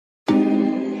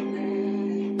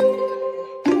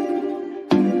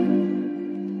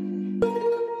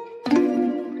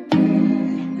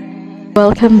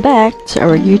Welcome back to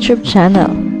our YouTube channel.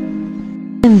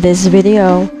 In this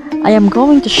video, I am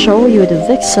going to show you the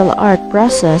Vexel Art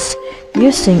process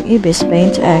using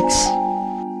IbisPaint X.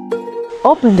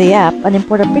 Open the app and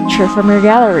import a picture from your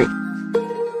gallery.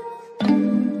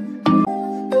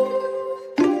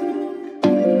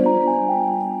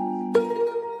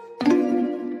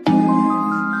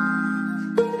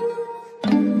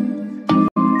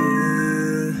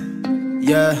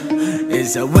 Yeah,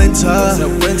 it's a winter.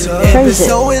 If it's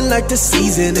snowing like the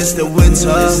season, it's the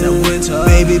winter.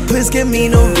 Baby, please give me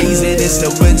no reason. It's the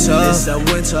winter.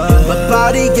 My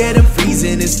body getting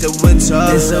freezing. It's the winter.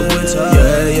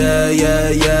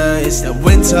 Yeah. It's the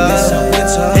winter.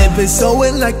 If it's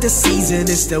snowing like the season,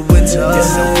 it's the winter.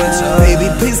 Baby,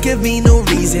 please give me no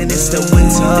reason. It's the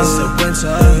winter.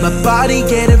 My body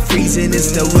getting freezing.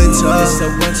 It's the winter.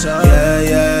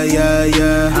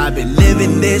 Yeah. I've been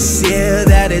living this year.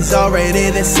 That is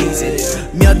already the season.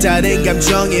 몇 다른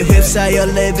감정에 휩싸여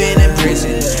living in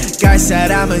prison. 갈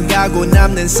사람은 가고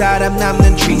남는 사람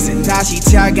남는 treason. 다시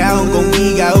차가운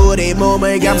공기가 우리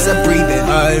몸을 감싸 breathing.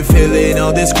 I'm feeling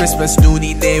all this Christmas.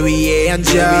 눈이 내 위에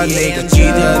앉아 내가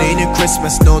기다리는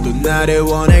Christmas. 너도 나를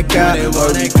원할까? Are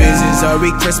we business? Are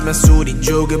we Christmas? 우린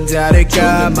조금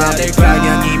다를까? 마음의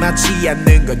방향이 맞지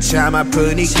않는 건 참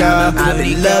아프니까. I've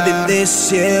been loving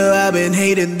this year. I've been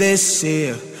hating this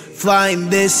year. Flying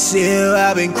this year,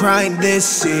 I've been crying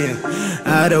this year.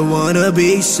 I don't wanna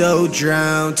be so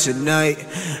drowned tonight.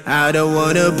 I don't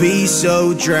wanna be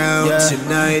so drowned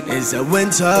tonight. It's the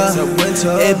winter.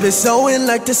 If it's snowing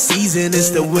like the season,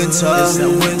 it's the winter.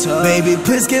 Baby,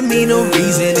 please give me no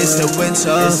reason. It's the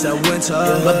winter.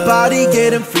 My body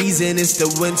getting freezing. It's the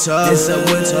winter.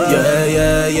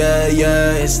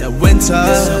 Yeah. It's the winter.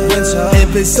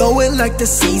 If it's snowing like the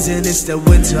season, it's the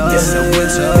winter.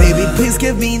 Baby, please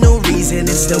give me no reason.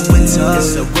 It's the winter.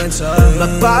 My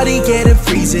body getting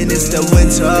freezing. It's the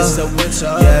winter.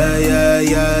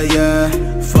 Yeah.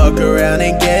 Fuck around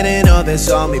and getting all this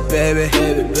on me, baby.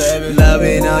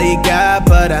 Loving all you got,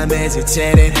 but I'm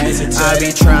hesitating. I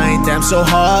be trying damn so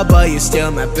hard, but you're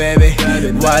still my baby.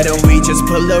 Why don't we just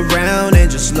pull around and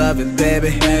just love it,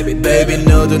 baby? Baby,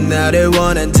 너도 나를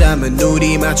원한다면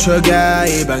우리 맞춰가.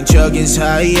 일방적인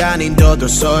사이 아닌 너도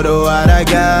서로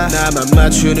알아가. 나만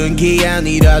맞추는 게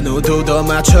아니라 너도 더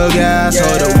맞춰가.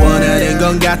 서로 원하는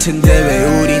건 같은데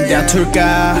왜 우린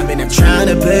다툴까? I mean I'm trying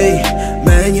to pay,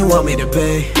 man you want me to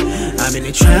pay. I mean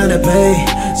I'm trying to pay,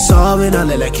 solving all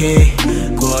like hey.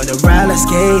 Go on the ride, let's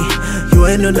skate. You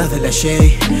ain't know nothing like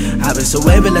shade. I've been so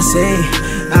able to say,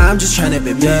 I'm just trying to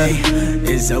be me.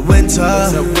 It's the winter.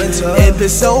 If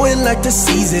it's snowing like the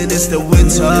season, it's the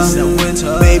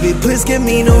winter. Baby, please give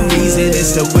me no reason.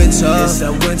 It's the winter.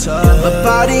 My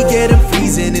body getting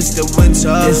freezing. It's the winter.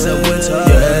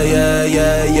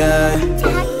 Yeah.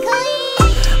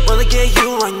 Wanna get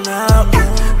you right now.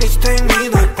 Need to take me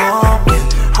like bomb.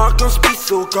 Heart gon' speed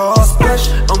so God splash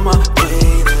on my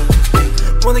brain.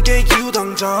 Wanna get you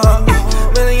당장.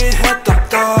 매일 head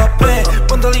답답해.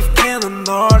 Wanna leave cannon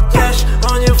or dash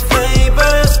on your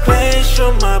flavor. Splash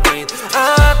on my brain.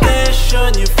 I dash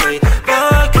on your face.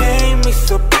 But can't me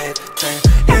so bad.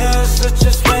 You're such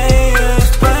a slayer.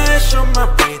 Splash on my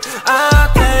brain. I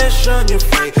dash on your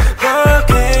face. But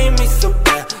can't me so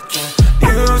bad.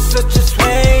 You're such a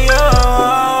slayer.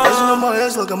 Dancing on my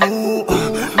ass like a moon.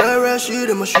 Bad red shit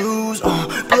in my shoes.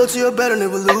 Pull up to your bed and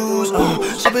never lose.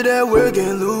 Sip it that we're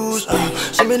getting loose.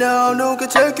 See me now, no can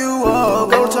take you off.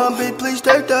 Go time, beat, please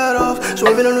take that off.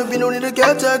 Swerving on the beat, no need to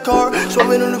get that car.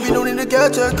 Swerving on the beat, no need to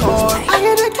get that car. I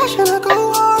get that cash and I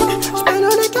go hard. Spend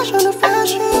all the cash on the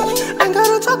fashion. Ain't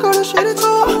gotta talk all the shit at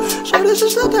all. Shorty's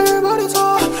just let everybody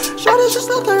talk. Shorty's just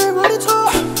let everybody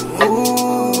talk.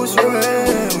 Ooh,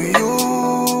 swearing with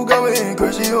you. Going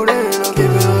crazy, oh then I'll keep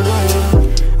it on doing.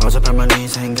 어젯밤만 네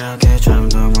생각에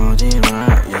잠도 못 일어.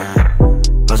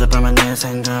 어젯밤만 내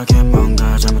생각에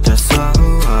뭔가 잘못했어.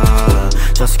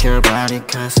 Just care about it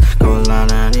cause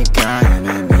곤란하니까 You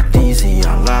make me dizzy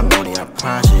알라 머리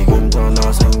아파 지금도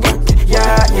너 생각해.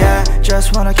 Yeah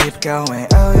Just wanna keep going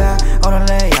oh yeah 오늘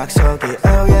내 약속이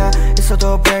oh yeah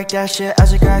있어도 break that shit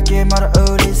아직 갈길 멀어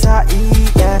우리 사이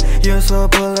yeah You're so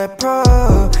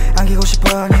bulletproof 안기고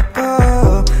싶어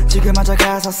니뽀 지금 앉아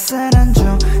가사 쓰는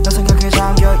중 너 생각에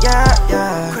잠겨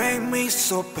yeah Crank me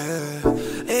so bad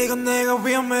이건 내가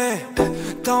위험해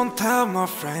Don't tell my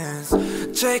friends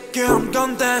Check it I'm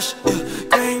gon' dash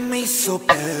Crank me so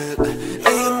bad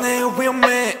이건 내가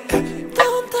위험해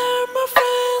Don't tell my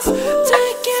friends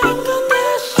Check it I'm gon'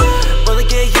 dash Wanna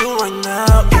get you right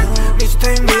now Need to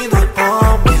take me like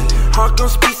bomb Heart gon'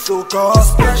 speed so God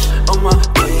splash on my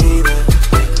baby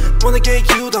Wanna get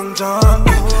you 당장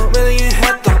매일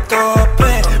head up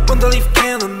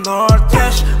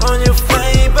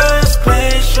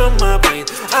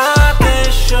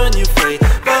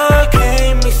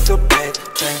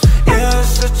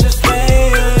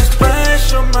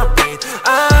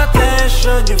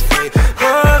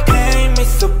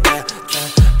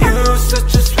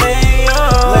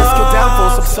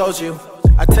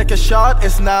I take a shot,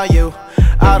 it's not you.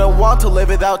 I don't want to live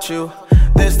without you.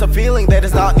 There's the feeling that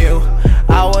is not new.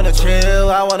 I wanna chill,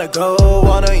 I wanna go,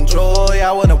 wanna enjoy,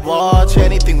 I wanna watch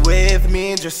anything with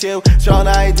me and just you.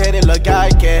 전화에 데리러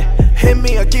갈게. Hit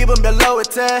me a 기분 별로일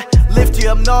때 Lift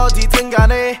you up 너 어디든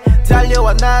간에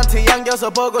달려와 나한테 안겨서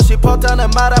보고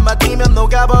싶었다는 말 한마디면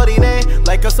녹아버리네.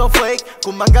 Like a snowflake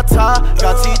꿈만 같아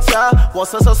같이 자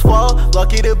Was us swell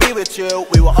lucky to be with you.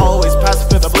 We will always pass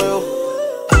through the blue.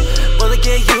 Wanna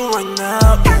get you right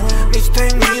now. Need to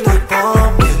take me like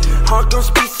bomb. Heart gon'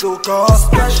 speed so cold.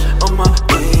 Splash on my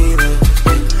baby.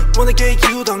 Wanna get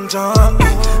you 당장.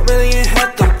 매일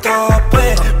했던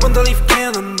답에 Wanna leave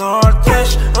cannon or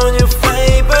dash on your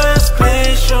favorite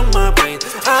splash on my brain.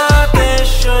 I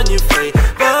dash on your face.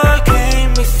 But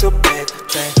gave me so bad.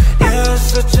 You're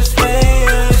such a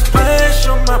splash. Splash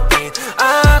on my brain.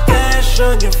 I dash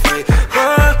on your face.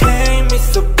 But gave me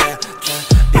so bad.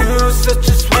 You're such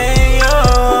a splash.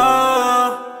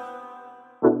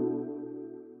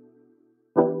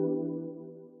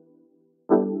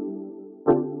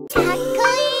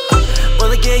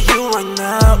 Wanna get you right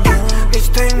now. Need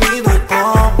to take me like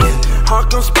bomb.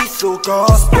 Heart gon' speed so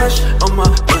cold. Splash on my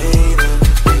baby.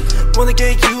 Wanna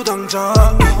get you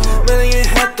당장. 매일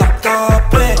했던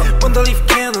답에 Wanna leave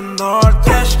cannon or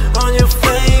dash on your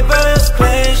favorite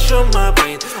splash on my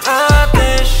brain. I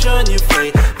dash on your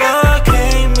face. But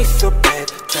gave me so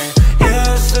bad.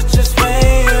 You're such a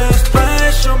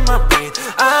splash on my brain.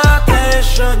 I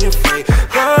dash on your face.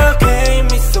 But gave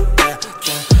me so bad.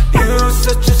 You're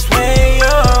such a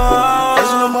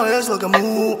Dancing on my ass like a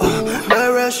move. Mad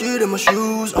rat shit in my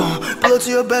shoes. Pull up to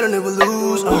your bed and never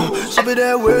lose. Ship it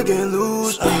that we're getting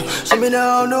loose. See me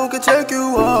now, no can take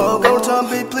you off. Got no time,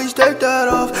 babe, please take that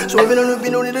off. Swerving on the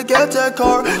beat, no need to get that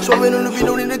car. Swerving on the beat,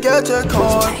 no need to get that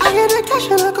car. I get that cash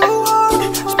and I go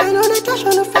hard. Spend all that cash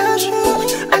on the fashion.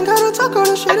 Ain't gotta talk all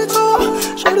the shit at all.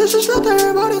 Shoulders just let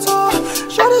everybody talk.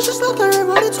 Shoulders just let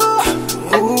everybody talk.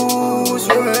 Ooh,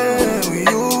 swerving with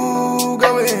you.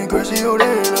 Got me crazy, oh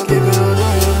damn, I'll keep it on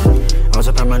damn.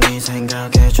 어젯밤만 네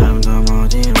생각에 잠도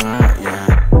못 일어 yeah.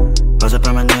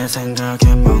 어젯밤만 내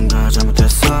생각에 뭔가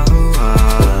잘못했어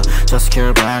Just care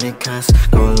about it cause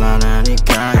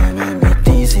곤란하니까 You make me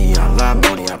dizzy 알라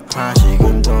머리 아파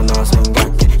지금도 너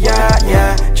생각해 Yeah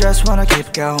yeah Just wanna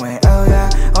keep going oh yeah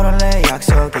오늘 내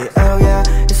약속이 oh yeah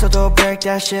있어도 break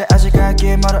that shit 아직 갈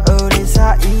길 멀어 우리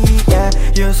사이 yeah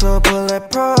You're so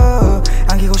bulletproof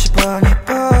안기고 싶어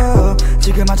니뽀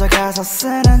지금 앉아 가사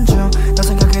쓰는 중 너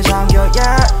생각에 잠겨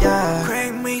yeah yeah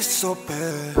Crank me so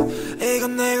bad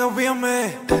이건 내가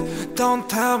위험해 Don't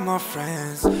tell my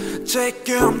friends Take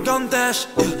you I'm gon' dash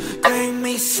Crank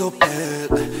me so bad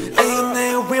이건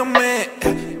내가 위험해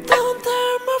Don't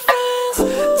tell my friends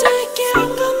Take you I'm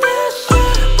gon' dash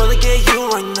Wanna get you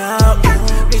right now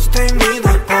Need to take me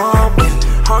like bomb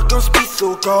Heart gon' speed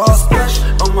so cold Splash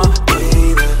on my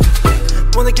baby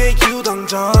Wanna get you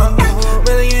당장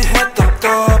매일 했던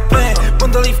답에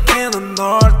Wanna leave cannon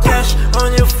or dash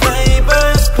on your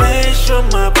favorite splash on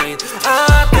my brain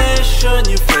I dash on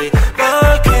your face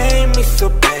But gave me so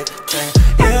bad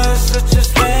You're such a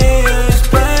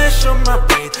splash on my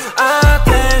brain I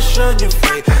dash on your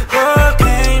face But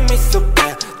gave me so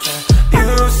bad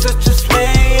You're such a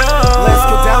splash Let's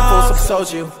get down for some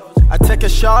soju. I take a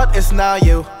shot, it's not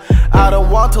you. I don't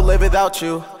want to live without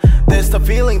you. There's the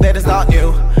feeling that is not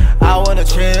new. I wanna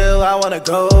chill, I wanna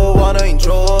go, wanna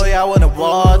enjoy, I wanna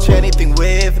watch anything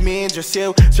with me and just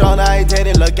you. 전화에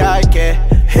데리러 갈게.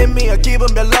 Hit me a 기분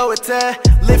별로일 때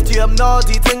Lift you up 너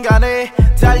어디든 간에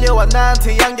달려와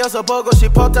나한테 안겨서 보고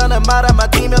싶었다는 말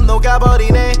한마디면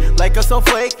녹아버리네. Like a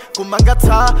snowflake 꿈만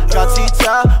같아 같이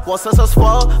자 Was us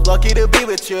swell lucky to be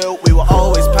with you. We will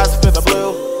always pass through the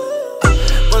blue.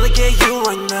 Wanna get you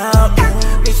right now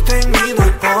Need to take me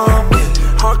like bomb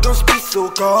Heart gon' speed so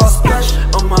cold Splash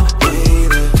on my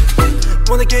baby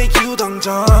Wanna get you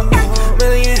당장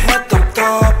매일 했던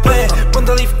답에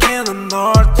Wanna leave cannon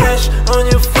or dash on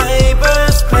your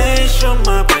favorite splash on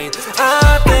my brain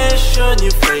I dash on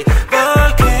your face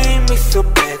But gave me so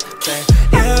bad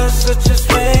You're such a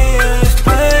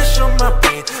splash on my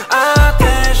brain I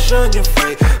dash on your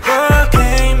face But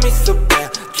gave me so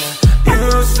bad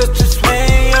You're such a splash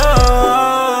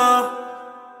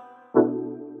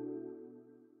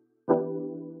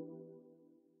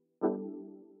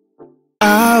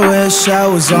I wish I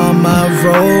was on my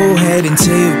road heading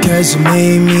to you cause you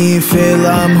made me feel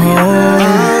I'm home.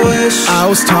 I wish I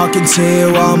was talking to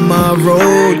you on my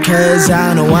road cause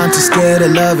I don't want to scare the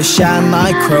love and shine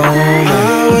like chrome.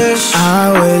 I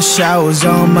wish I was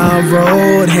on my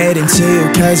road heading to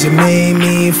you cause you made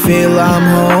me feel I'm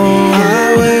home.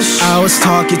 I wish I was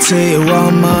talking to you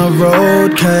on my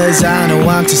road cause I know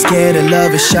I'm too scared to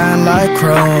love it shine like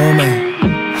chrome.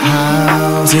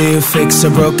 How do you fix a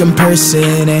broken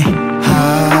person?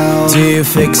 How do you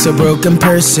fix a broken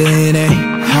person?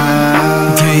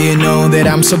 How do you know that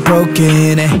I'm so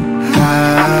broken?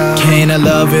 How can I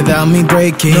love without me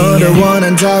breaking? 너를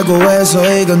원한다고 해서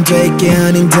이건 될 게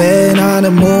아닌데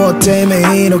나는 무엇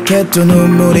때문에 이렇게 또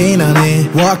눈물이 나네.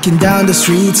 Walking down the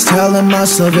streets telling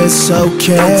myself it's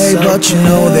okay, but you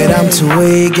know that I'm too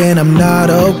weak and I'm not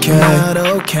okay.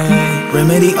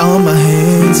 Remedy on my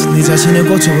hands, 네 자신을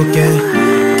고쳐볼게.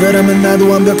 그러면 나도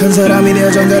완벽한 사람이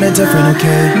되어 정갈은 different,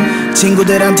 okay.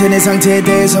 친구들한테 내 상태에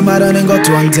대해서 말하는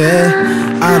것도 안 돼.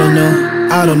 I don't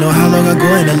know how long I'm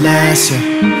going to last,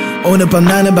 yeah. 오늘 밤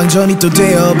나는 방전이 또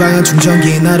되어 방한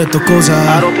충전기에 나를 또 꽂아.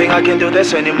 I don't think I can do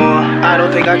this anymore. I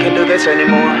don't think I can do this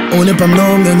anymore. 오늘 밤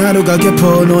너 없는 하루가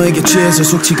깊어 너에게 취해서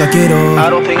숙취가 길어. I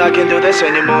don't think I can do this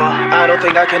anymore. I don't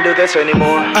think I can do this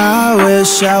anymore. I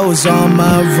wish I was on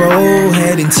my road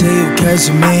heading to you cause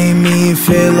you made me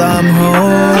feel I'm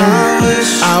home. I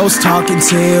wish I was talking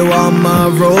to you on my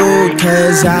road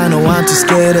cause I know I'm too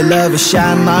scared to love it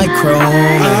shine like chrome.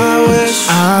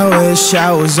 I wish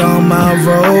I was on my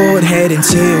road heading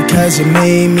to you cause you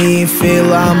made me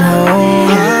feel I'm home.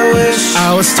 I wish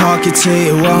I was talking to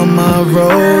you on my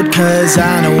road cause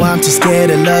I know I'm too scared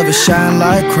to love it shine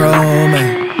like chrome.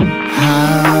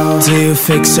 How do you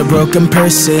fix a broken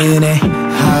person?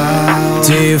 How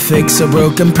do you fix a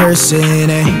broken person?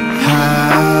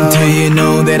 How do you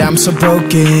know that I'm so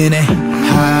broken?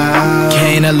 How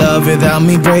can I love without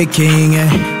me breaking?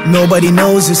 Nobody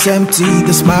knows it's empty,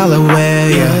 the smile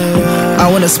away, I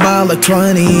wanna smile like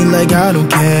 20, like I don't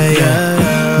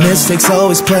care, Mistakes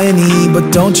always plenty,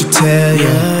 but don't you tell,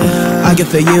 I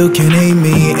get that you can hate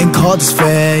me and call this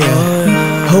fair,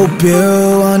 Hope you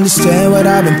understand what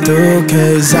I've been through,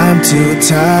 cause I'm too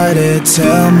tired to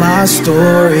tell my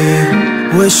story.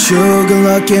 Wish you good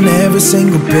luck in every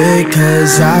single bit,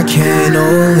 cause I can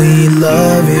only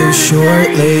love you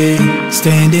shortly.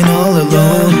 Standing all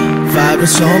alone,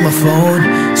 vibrates on my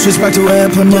phone. Switch back to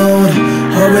airplane mode,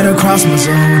 orbit across my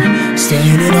zone.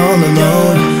 Standing all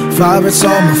alone, vibrates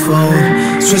on my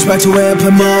phone. Switch back to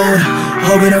airplane mode,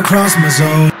 orbit across my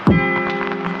zone.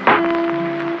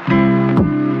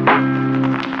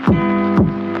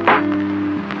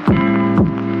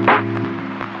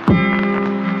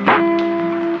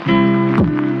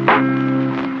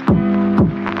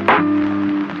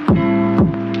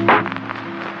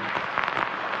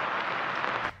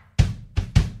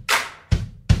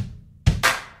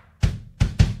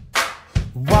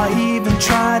 Why even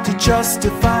try to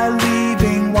justify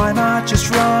leaving? Why not just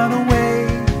run away?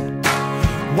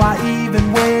 Why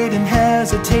even wait and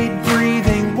hesitate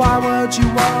breathing? Why would you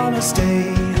wanna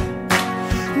stay?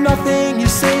 Nothing you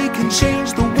say can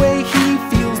change the way he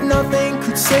feels. Nothing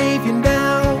could save you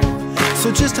now.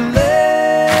 So just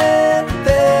let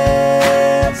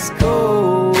this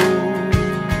go.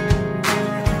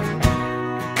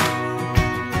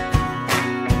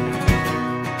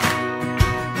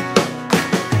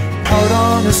 Out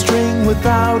on a string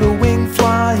without a wing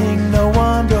flying, no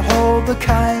one to hold the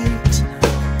kite.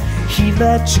 He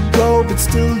let you go, but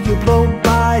still you blow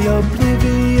by,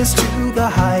 oblivious to the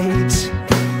height.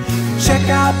 Check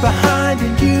out behind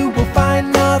and you will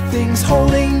find nothing's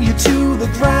holding you to the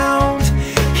ground.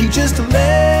 He just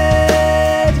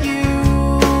let you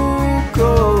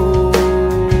go.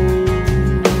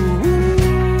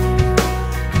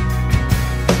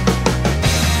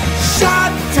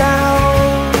 Shot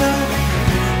down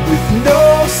with no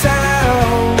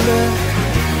sound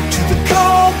to the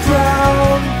cold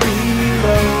ground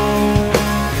below.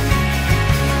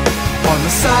 On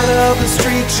the side of the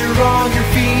street you're on your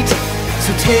feet,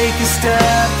 so take a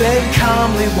step and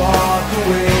calmly walk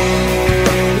away.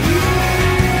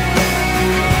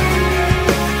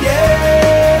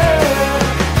 Yeah,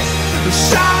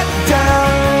 shot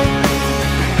down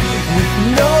with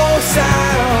no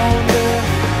sound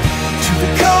to the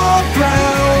cold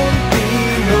ground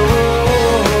below.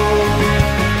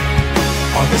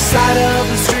 On the side of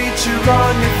the street you're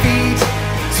on your feet,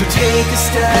 so take a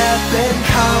step and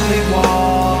calmly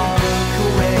walk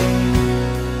away.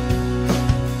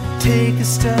 Take a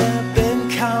step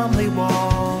and calmly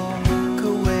walk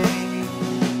away.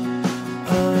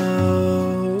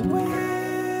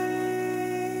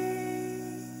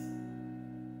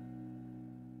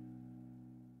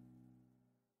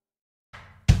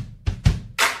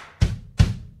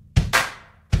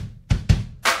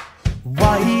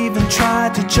 Why even try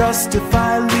to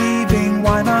justify leaving?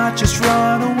 Why not just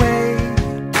run away?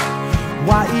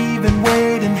 Why even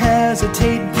wait and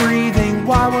hesitate breathing?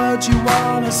 Why would you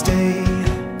wanna stay?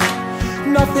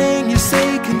 Nothing you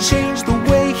say can change the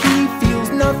way he feels.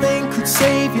 Nothing could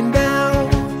save you now.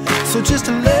 So just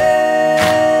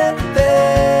let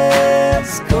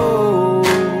this go.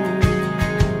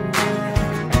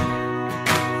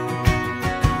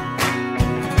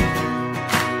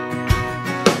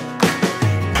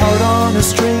 Out on a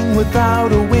string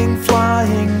without a wing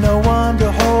flying, no one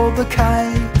to hold the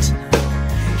kite.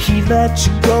 He let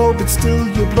you go, but still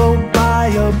you blow by,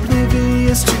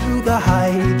 oblivious to the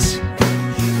height.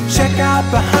 Check out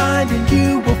behind and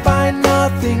you will find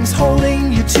nothing's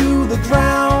holding you to the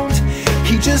ground.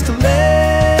 He just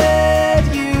let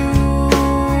you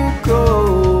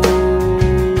go.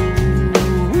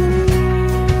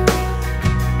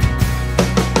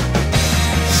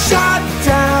 Shot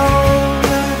down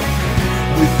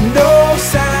with no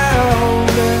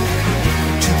sound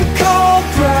to the cold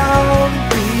ground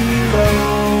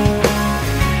below.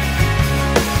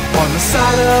 On the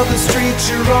side of the street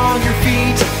you're on your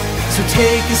feet, so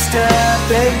take a step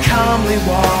and calmly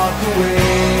walk away.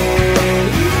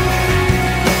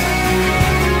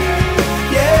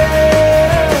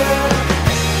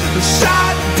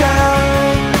 Shot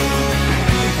down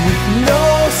with no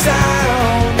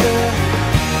sound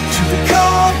to the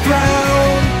cold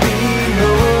ground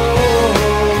below.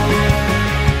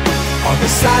 On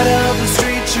the side of the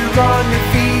street you're on your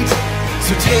feet,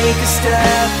 so take a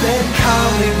step and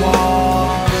calmly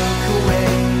walk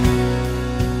away.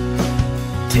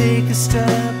 Take a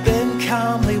step and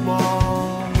calmly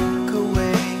walk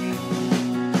away.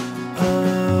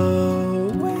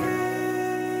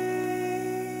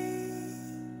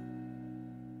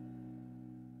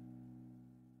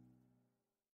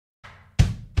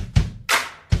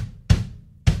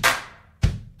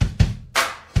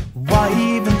 Why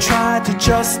even try to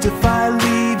justify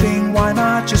leaving? Why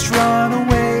not just run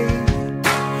away?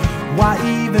 Why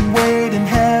even wait and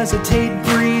hesitate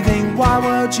breathing? Why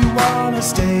would you wanna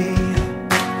stay?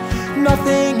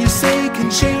 Nothing you say can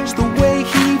change the way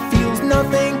he feels.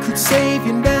 Nothing could save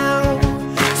you now.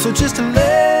 So just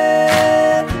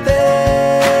let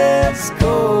this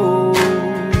go.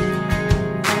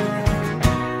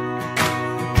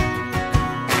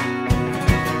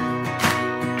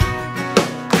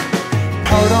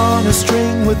 Out on a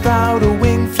string without a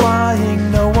wing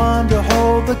flying, no one to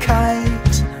hold the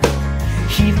kite.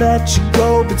 He let you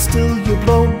go, but still you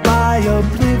blow by,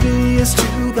 oblivious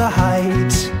to the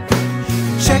height.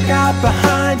 Check out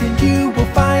behind and you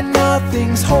will find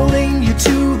nothing's holding you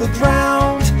to the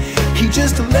ground. He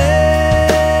just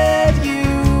let you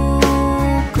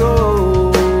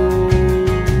go.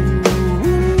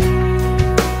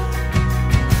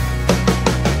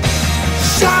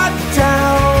 Shot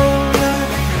down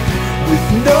with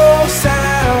no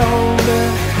sound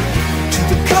to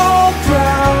the cold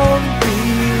ground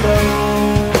below.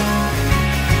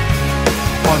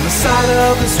 On the side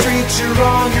of the street you're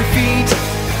on your feet,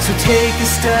 so take a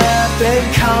step and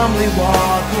calmly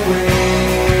walk away.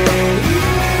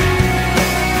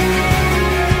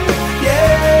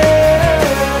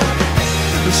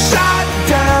 Shot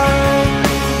down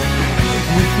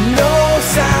with no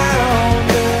sound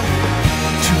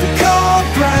to the cold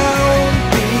ground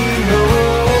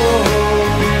below.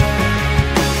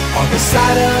 On the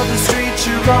side of the street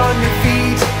you're on your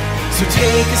feet, so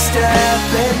take a step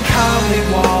and calmly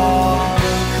walk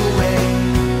away.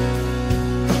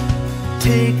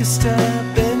 Take a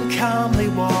step and calmly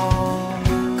walk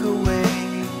away.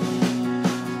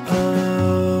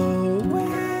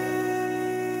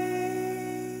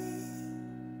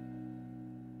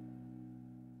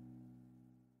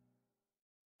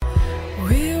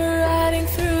 We were riding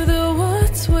through the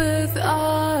woods with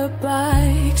our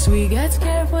bikes. We got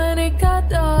scared when it got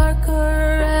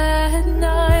darker at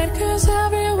night, 'cause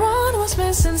everyone was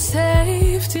missing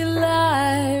safety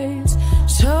lights.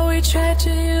 So we tried to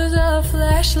use a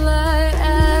flashlight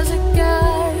as a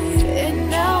guide. And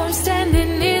now I'm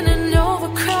standing in an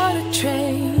overcrowded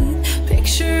train,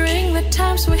 picturing the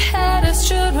times we had as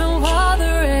children while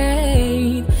the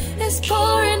rain is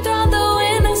pouring down the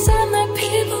windows and the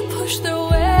people push their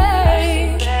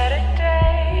way.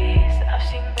 I've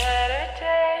seen better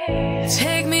days.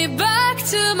 Take me back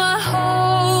to my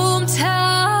hometown.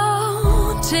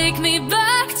 Take me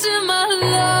back to my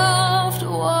loved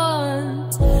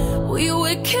ones. We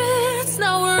were kids,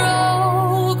 now we're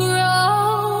all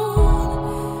grown.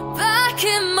 Back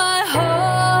in my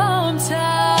hometown.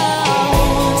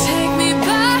 Take me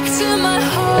back to my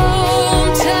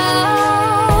hometown.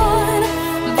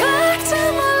 Back to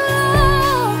my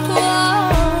loved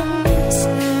ones.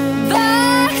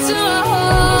 Back to my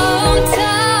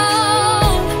hometown.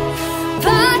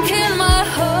 Back in my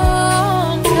hometown.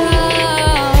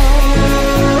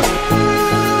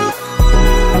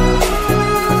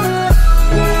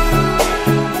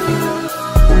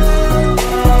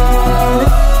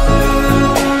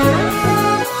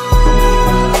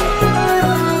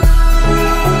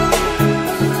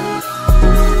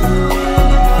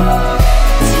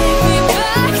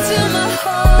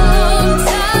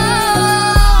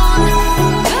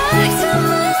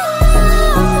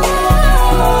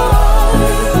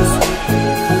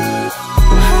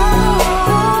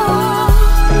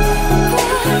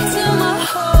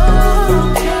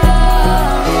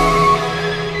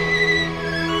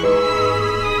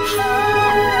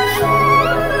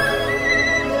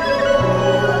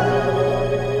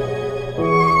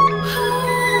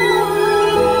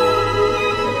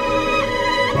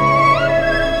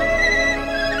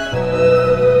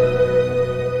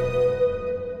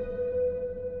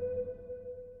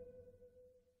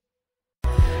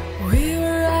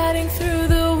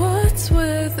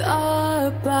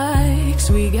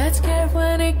 scared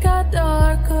when it got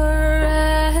darker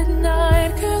at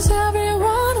night, 'cause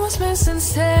everyone was missing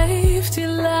safety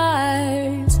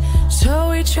lights. So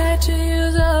we tried to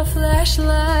use a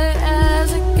flashlight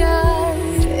as a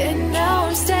guide. And now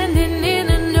I'm standing in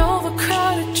an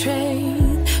overcrowded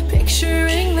train,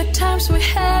 picturing the times we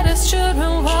had as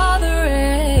children while the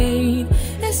rain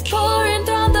is pouring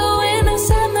down the windows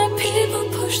and the people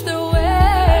pushed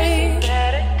away.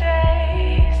 Better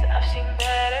days, I've seen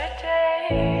better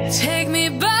days. Take me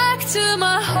back to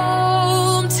my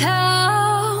hometown.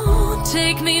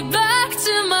 Take me back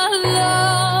to my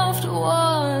loved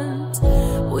ones.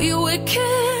 We were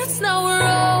kids, now we're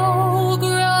all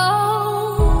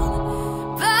grown.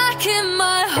 Back in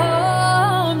my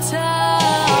hometown.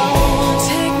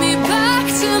 Take me back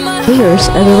to my Layers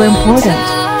are very important,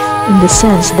 in the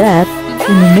sense that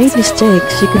when you make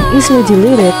mistakes, you can easily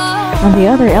delete it and the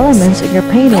other elements in your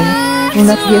painting will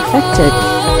not be affected.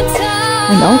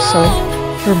 And also,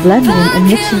 for blending and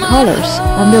mixing colors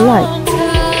and the like.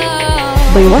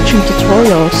 By watching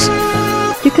tutorials,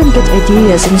 you can get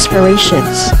ideas and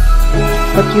inspirations,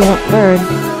 but you won't learn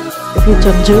if you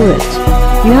don't do it.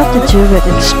 You have to do it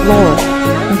and explore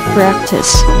and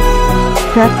practice.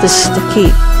 Practice is the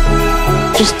key.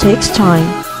 Just takes time,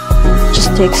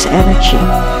 just takes energy.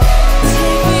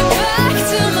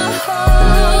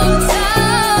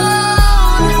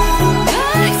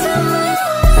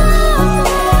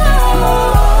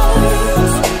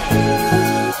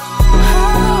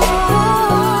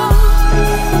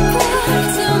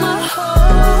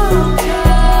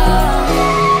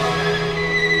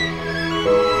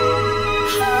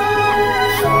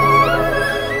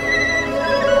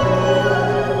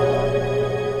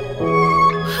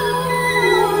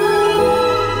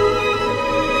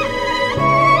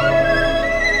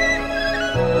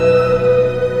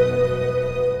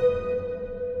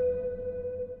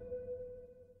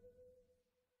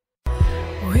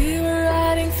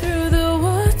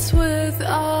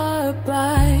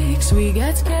 We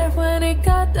got scared when it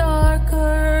got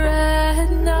darker at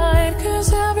night, 'cause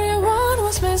everyone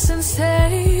was missing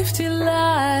safety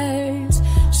lights.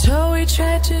 So we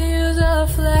tried to use a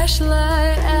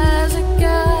flashlight as a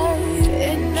guide.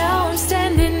 And now I'm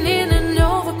standing in an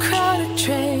overcrowded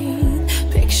train,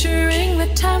 picturing the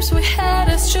times we had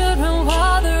as children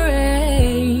while the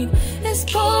rain is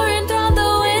pouring down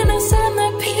the windows and the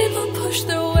people pushed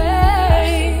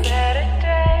away. Better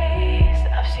days,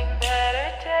 I've seen better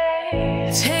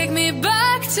days. Take me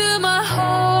back to my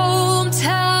hometown.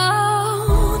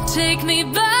 Take me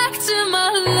back to my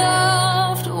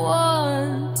loved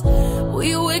ones. We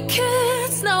were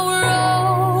kids, now we're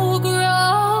all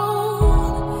grown.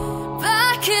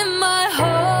 Back in my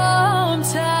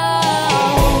hometown.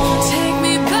 Take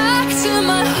me back to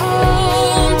my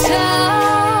hometown.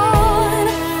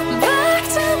 Back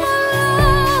to my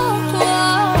loved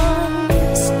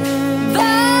ones.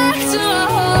 Back to my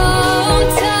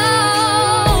hometown.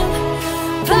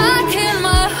 Back in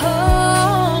my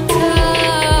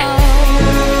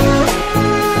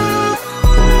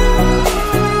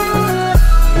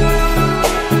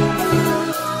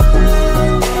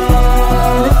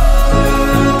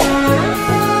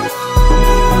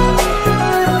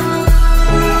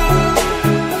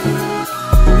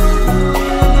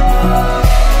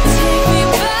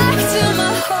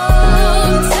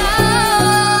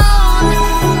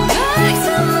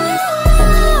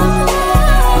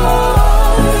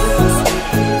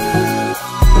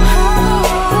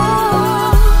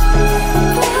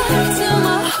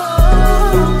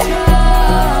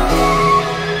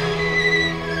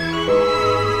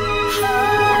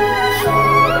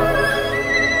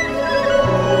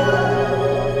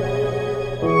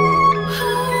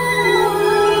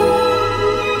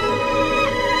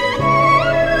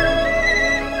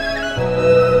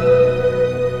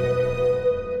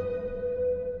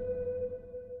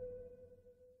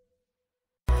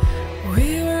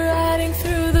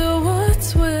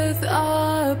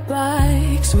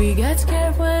We got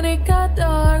scared when it got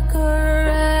darker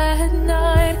at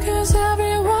night, 'cause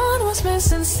everyone was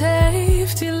missing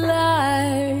safety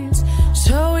lights.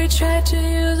 So we tried to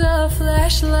use a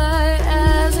flashlight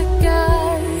as a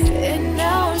guide. And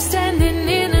now I'm standing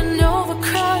in an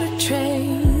overcrowded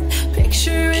train,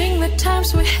 picturing the times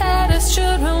we had as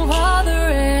children while the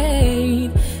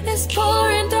rain is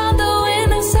pouring down the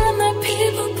windows and the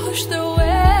people pushed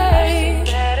away.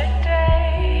 Better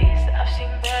days, I've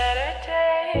seen better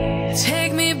days.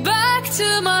 Take me back to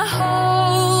my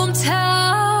hometown.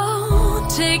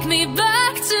 Take me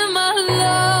back to my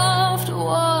loved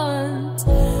ones.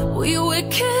 We were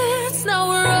kids, now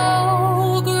we're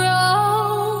all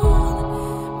grown.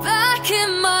 Back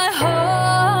in my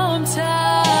hometown.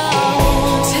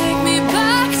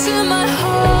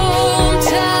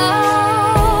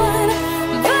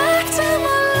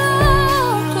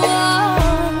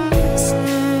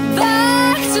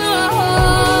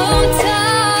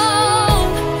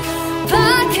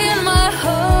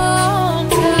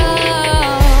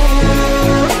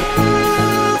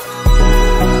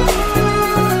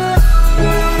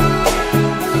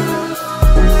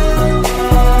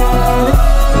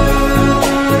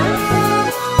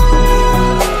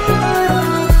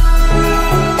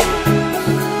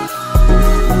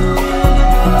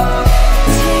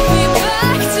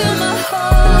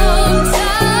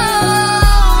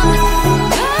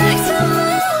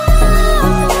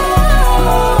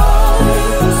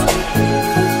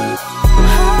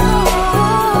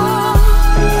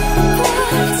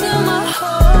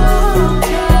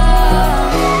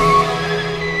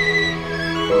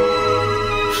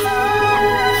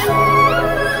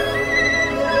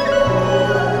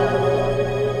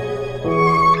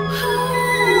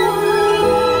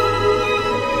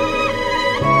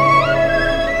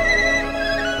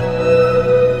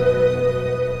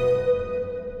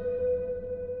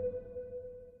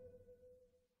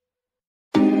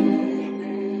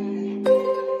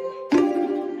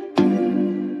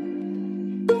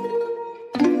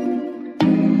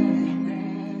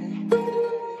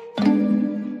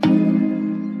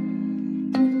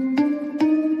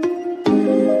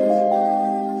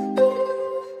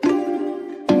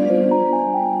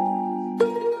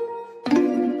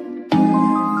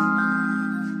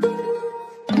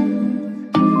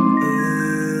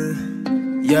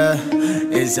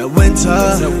 it's the winter.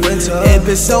 If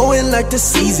it's snowing like the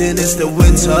season, it's the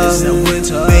winter.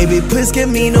 Baby, please give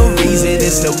me no reason,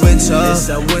 it's the winter.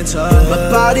 My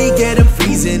body getting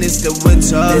freezing, it's the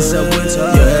winter.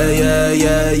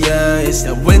 Yeah, it's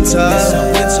the winter.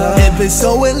 If it's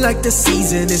snowing like the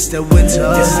season, it's the winter.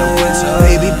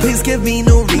 Baby, please give me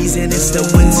no reason, it's the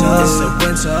winter.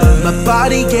 My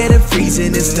body getting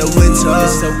freezing, it's the winter.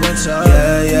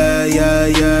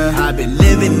 Yeah. I've been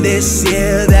living this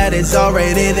year that is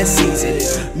already the season.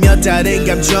 몇 달의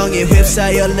감정에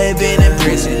휩싸여 living in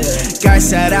prison. 갈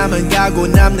사람은 가고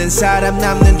남는 사람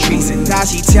남는 treason.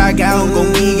 다시 차가운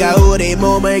공기가 우리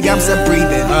몸을 감싸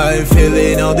breathing. I'm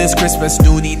feeling all this Christmas.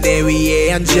 눈이 내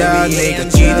위에 앉아 내가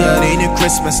기다리는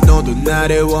Christmas. 너도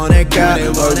나를 원할까?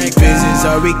 Are we business?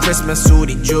 Are we Christmas?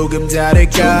 우린 조금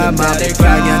다를까? 마음의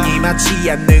방향이 맞지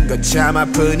않는 건 참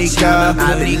아프니까.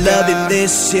 I've been loving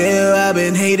this year, I've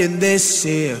been hating this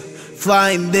year.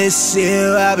 Flying this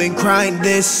year, I've been crying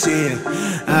this year.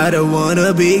 I don't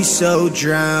wanna be so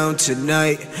drowned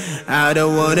tonight. I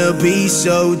don't wanna be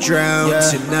so drowned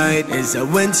tonight. It's the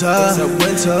winter.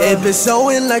 If it's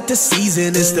snowing like the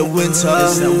season, it's the winter.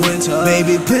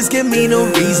 Baby, please give me no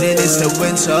reason, it's the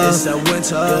winter.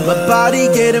 My body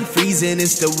getting freezing,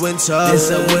 it's the winter.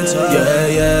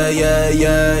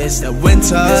 Yeah, it's the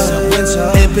winter.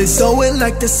 If it's snowing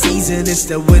like the season, it's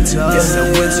the winter.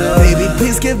 Baby,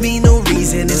 please give me no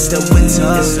reason, it's the winter.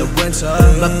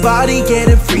 My body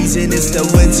getting freezing, it's the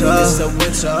winter.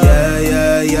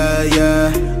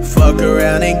 Yeah. Fuck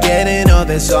around and getting all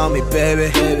this on me,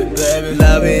 baby.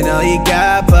 Loving all you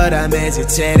got, but I'm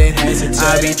hesitating.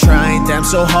 I be trying damn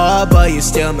so hard, but you're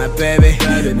still my baby.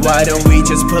 Why don't we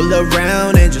just pull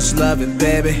around and just love it,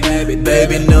 baby?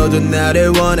 Baby, 너도 나를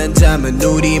원한다면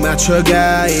우리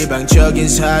맞춰가. 일방적인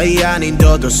사이 아닌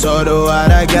너도 서로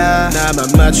알아가.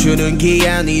 나만 맞추는 게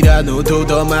아니라 너도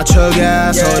더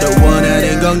맞춰가. 서로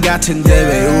원하는 건 같은데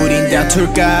왜 우린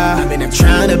다툴까? I mean I'm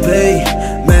trying to pay,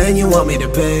 man you want me to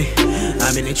pay.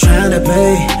 I mean I'm trying to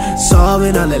pay,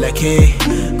 solving all like hey.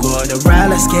 Go on the ride,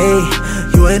 let's skate.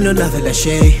 You ain't know nothing like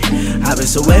shade. I've been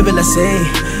so able to say,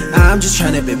 I'm just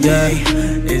trying to be me.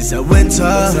 It's the winter.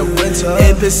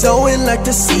 If it's snowing like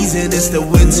the season, it's the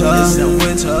winter.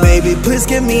 Baby, please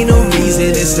give me no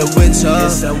reason, it's the winter.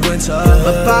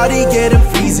 My body getting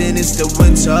freezing, it's the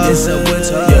winter.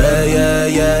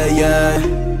 Yeah.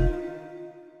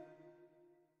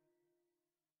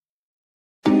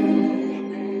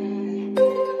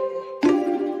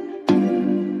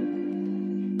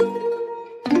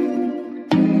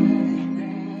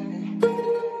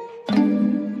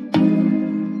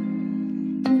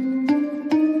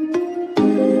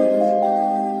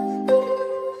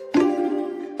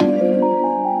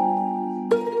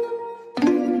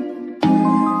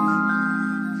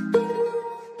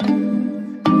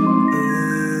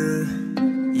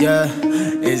 Yeah,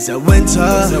 it's the winter.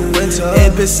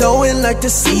 If it's snowing like the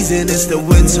season, it's the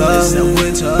winter.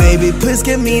 Baby, please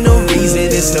give me no reason,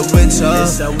 it's the winter.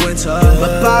 My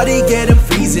body getting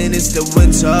freezing, it's the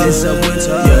winter.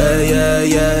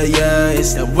 Yeah,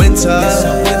 it's the winter.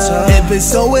 If it's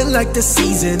snowing like the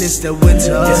season, it's the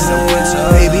winter.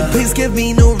 Baby, please give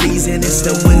me no reason, it's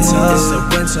the winter.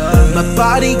 My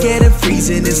body getting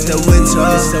freezing, it's the winter.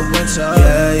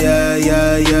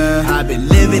 Yeah. I've been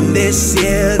living this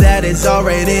year that is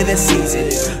already the season.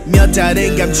 몇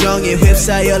달의 감정에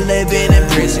휩싸여 living in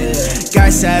prison.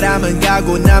 갈 사람은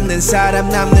가고 남는 사람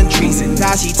남는 treason.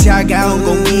 다시 차가운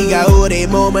공기가 우리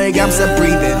몸을 감싸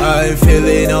breathing. I'm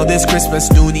feeling all this Christmas.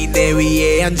 눈이 내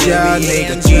위에 앉아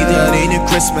내가 기다리는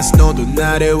Christmas. 너도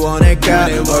나를 원할까?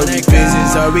 Are we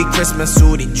business? Are we Christmas?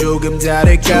 우린 조금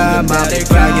다를까? 마음의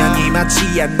방향이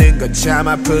맞지 않는 건 참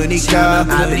아프니까.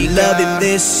 I've been loving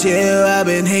this year, I've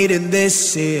been hating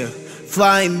this year.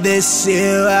 Flying this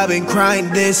year, I've been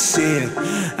crying this year.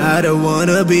 I don't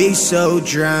wanna be so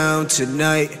drowned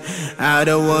tonight. I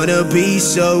don't wanna be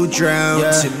so drowned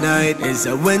tonight. It's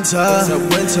the winter.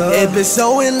 If it's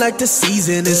snowing like the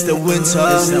season, it's the winter.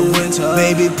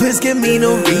 Baby, please give me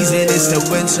no reason, it's the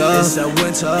winter.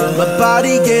 My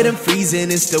body getting freezing,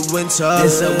 it's the winter.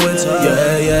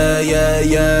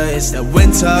 Yeah, it's the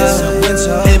winter.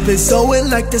 If it's snowing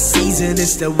like the season,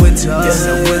 it's the winter.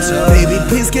 Baby,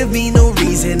 please give me no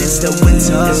reason, it's the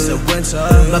winter.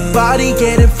 My body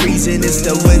getting freezing, it's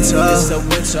the winter.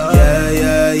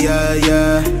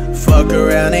 Yeah. Fuck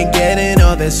around and getting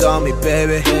all this on me,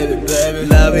 baby.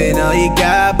 Loving all you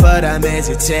got, but I'm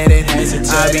hesitating.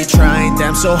 I be trying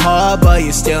damn so hard, but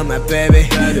you're still my baby.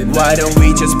 Why don't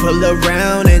we just pull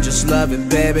around and just love it,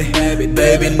 baby.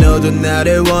 Baby 너도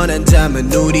나를 원한다면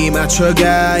우리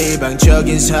맞춰가.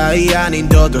 일방적인 사이 아닌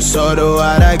너도 서로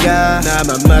알아가.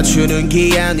 나만 맞추는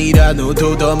게 아니라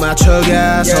너도 더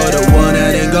맞춰가. 서로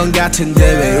원하는 건 같은데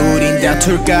왜 우린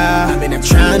다툴까. I mean I'm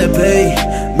tryna pay,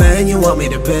 man you want me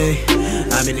to pay.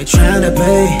 I mean I'm tryna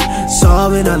pay,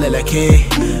 solving all that like hey.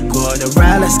 Go on a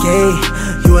ride, let's skate.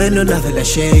 You ain't know nothing like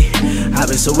shade. I've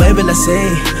been so able to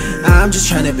say, I'm just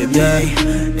tryna be me.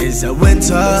 It's a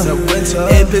winter,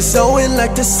 it been snowing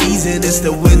like the season. It's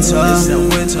the winter,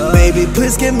 baby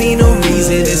please give me no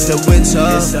reason. It's the winter,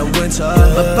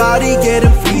 my body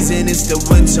getting freezing. It's the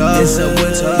winter,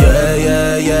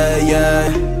 yeah.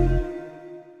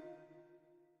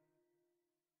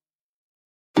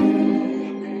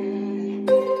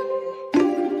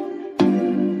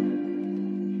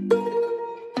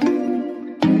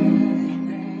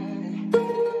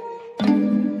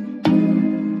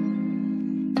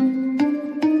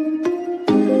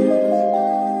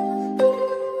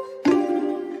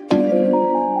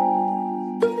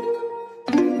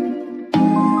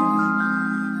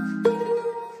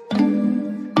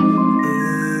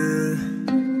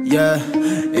 Yeah,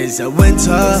 it's a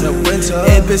winter,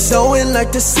 it been snowing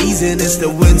like the season. It's the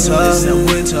winter,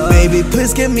 baby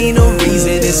please give me no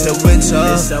reason. It's the winter,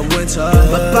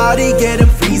 my body getting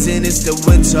freezing. It's the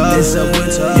winter,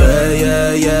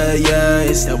 yeah.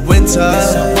 It's the winter,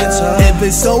 it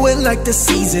been snowing like the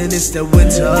season. It's the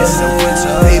winter,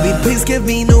 baby please give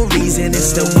me no reason.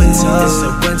 It's the winter,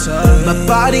 my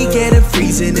body getting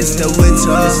freezing. It's the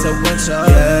winter,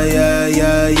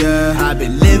 yeah. I've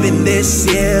been living this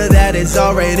year that is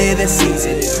already the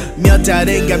season. 몇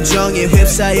다른 감정에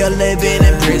휩싸여 living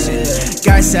in prison.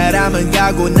 갈 사람은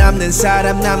가고 남는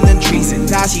사람 남는 treason.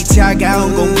 다시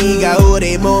차가운 공기가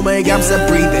우리 몸을 감싸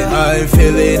breathing. I'm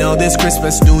feeling all this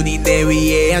Christmas. 눈이 내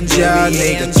위에 앉아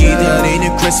내가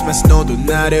기다리는 Christmas. 너도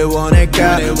나를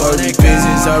원할까? Are we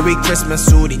business? Are we Christmas?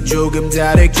 우린 조금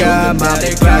다를까?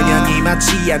 마음의 방향이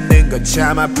맞지 않는 건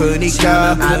참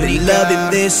아프니까. I've been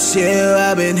loving this year,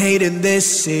 I've been hating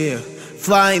this year.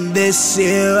 Flying this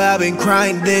year, I've been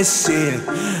crying this year.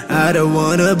 I don't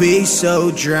wanna be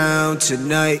so drowned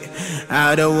tonight.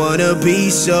 I don't wanna be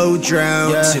so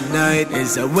drowned tonight.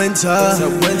 It's a winter,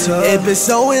 it been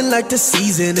snowing like the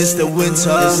season. It's the winter,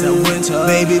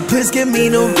 baby please give me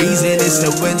no reason. It's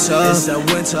the winter,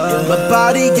 my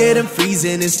body getting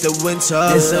freezing. It's the winter,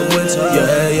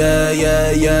 yeah.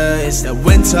 It's the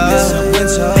winter,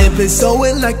 it been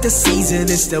snowing like the season.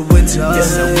 It's the winter,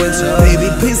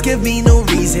 baby please give me no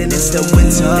reason. It's the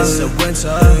winter,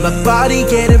 my body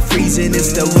getting freezing.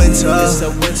 It's the winter,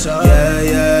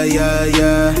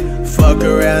 yeah. Fuck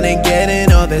around and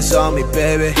getting all this on me,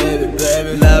 baby.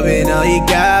 Loving all you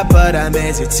got, but I'm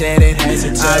hesitating.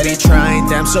 I be trying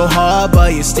damn so hard,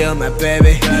 but you're still my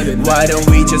baby. Why don't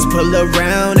we just pull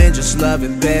around and just love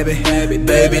it, baby.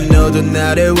 Baby 너도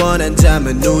나를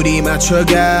원한다면 우리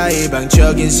맞춰가.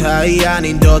 일방적인 사이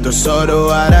아닌 너도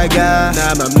서로 알아가.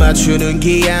 나만 맞추는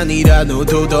게 아니라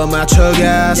너도 더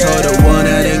맞춰가. 서로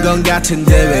원하는 건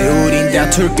같은데 왜 우린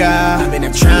다툴까. I mean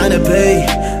I'm tryna pay,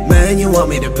 man you want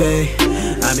me to pay.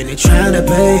 I mean I'm tryna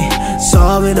pay,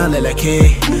 solving all that like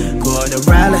hey. Go on a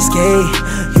ride, let's skate.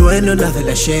 You ain't know nothing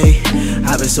like shade.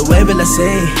 I've been so able to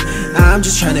say, I'm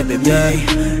just tryna be me.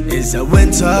 It's a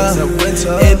winter,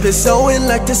 it been snowing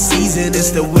like the season.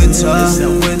 It's the winter,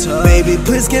 baby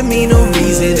please give me no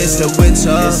reason. It's the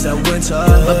winter,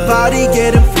 my body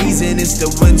getting freezing. It's the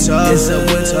winter,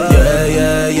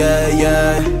 yeah.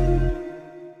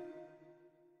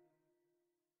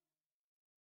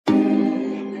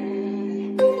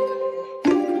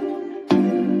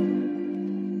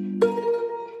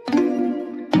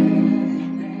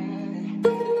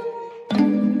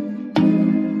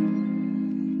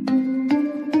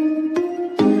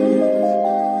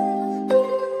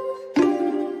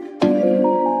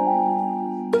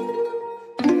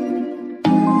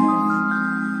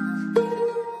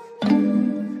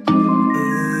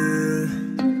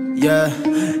 Yeah,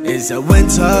 it's a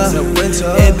winter,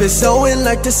 it been snowing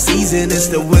like the season. It's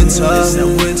the winter,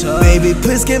 baby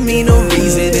please give me no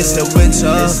reason. It's the winter,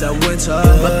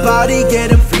 my body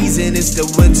getting freezing. It's the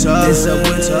winter,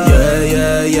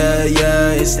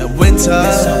 yeah. It's the winter,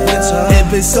 it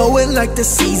been snowing like the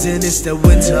season. It's the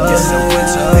winter,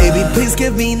 baby please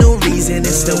give me no reason.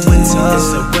 It's the winter,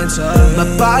 my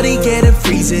body getting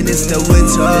freezing. It's the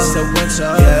winter,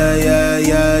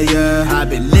 yeah. I've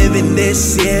been living living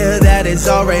this year that is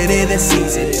already the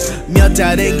season. 몇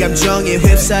다른 감정에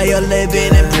휩싸여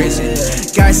living in prison.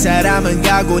 갈 사람은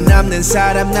가고 남는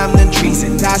사람 남는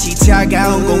treason. 다시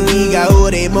차가운 공기가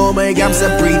우리 몸을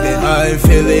감싸 breathing. I'm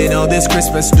feeling all this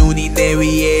Christmas. 눈이 내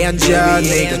위에 앉아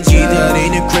내가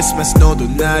기다리는 Christmas. 너도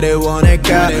나를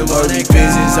원할까? Are we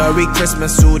business? Are we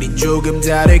Christmas? 우린 조금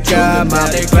다를까?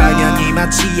 마음의 방향이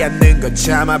맞지 않는 건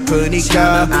참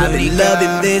아프니까. I've been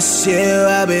loving this year,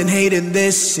 I've been hating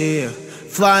this year.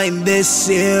 Flying this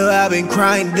year, I've been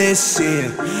crying this year.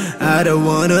 I don't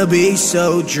wanna be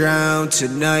so drowned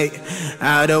tonight.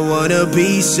 I don't wanna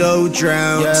be so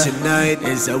drowned tonight.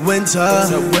 It's the winter.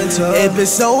 If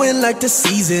it's snowing like the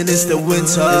season, it's the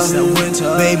winter.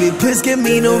 Baby, please give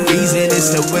me no reason.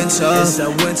 It's the winter.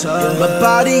 My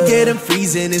body getting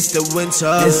freezing. It's the winter.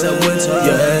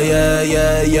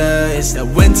 Yeah. It's the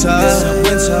winter.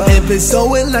 If it's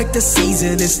snowing like the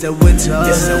season, it's the winter.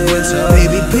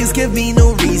 Baby, please give me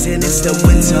no reason. It's the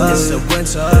winter.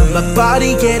 My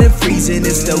body getting freezing.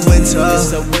 It's the winter.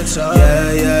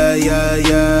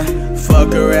 Yeah.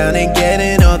 Fuck around and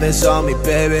getting all this on me,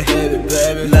 baby.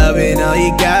 Loving all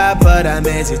you got, but I'm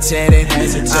hesitating.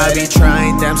 I be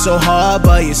trying damn so hard,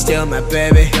 but you're still my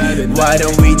baby. Why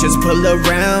don't we just pull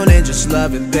around and just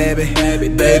love it, baby?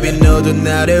 Baby, 너도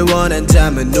나를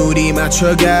원한다면 우리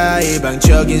맞춰가.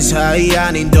 일방적인 사이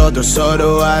아닌 너도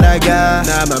서로 알아가.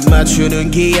 나만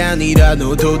맞추는 게 아니라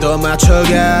너도 더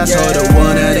맞춰가. 서로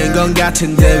원하는 건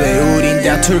같은데 왜 우린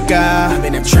다툴까? I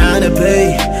mean I'm trying to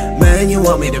pay, man you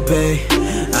want me to pay.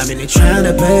 I mean I'm trying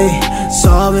to pay,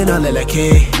 solving all of that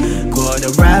K. Go on a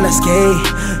ride, let's skate.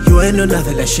 You ain't know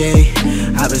nothing like shade.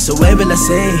 I've been so wavy, let's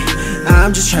say.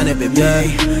 I'm just trying to be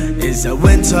me. It's the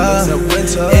winter.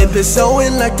 If it's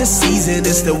snowing like the season,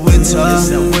 it's the winter.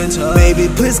 Baby,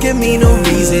 please give me no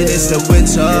reason. It's the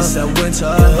winter.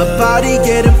 My body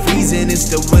getting freezing. It's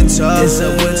the winter.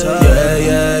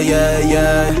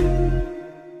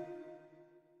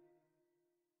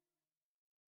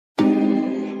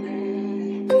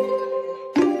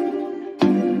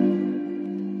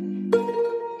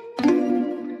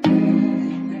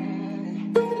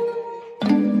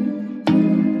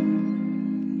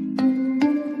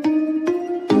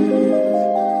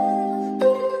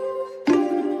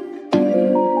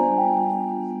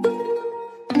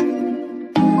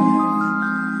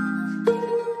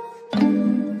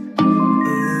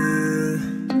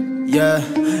 Yeah.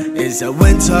 It's the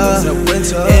winter.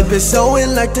 If it's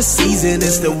snowing like the season,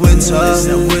 it's the winter.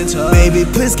 Baby,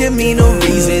 please give me no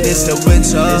reason. It's the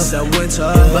winter.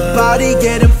 My body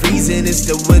getting freezing. It's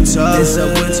the winter.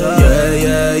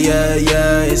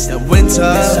 Yeah. It's the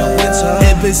winter.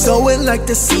 If it's snowing like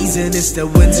the season, it's the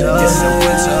winter.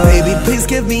 Baby, please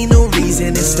give me no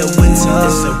reason. It's the winter.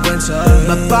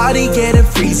 My body getting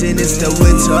freezing. It's the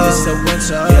winter.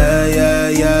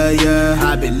 Yeah.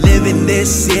 I've been living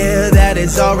this year that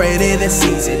is already the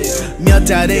season. 몇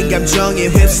다른 감정에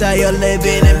휩싸여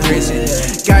living in prison.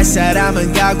 갈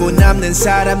사람은 가고 남는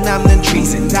사람 남는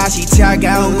treason. 다시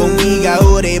차가운 공기가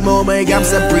우리 몸을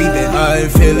감싸 breathing. I'm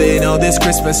feeling all this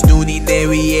Christmas. 눈이 내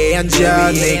위에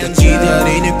앉아 내가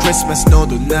기다리는 Christmas.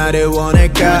 너도 나를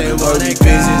원할까? Are we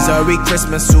business? Are we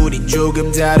Christmas? 우린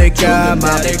조금 다를까?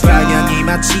 마음의 방향이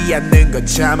맞지 않는 건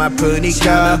참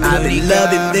아프니까. I've been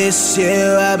loving this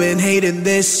year, I've been hating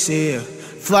this year.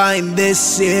 Flying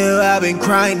this year, I've been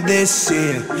crying this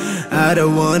year. I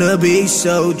don't wanna be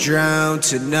so drowned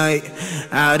tonight.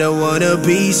 I don't wanna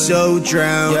be so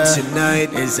drowned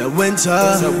tonight. It's the winter.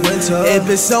 If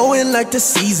it's snowing like the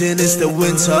season, it's the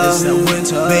winter.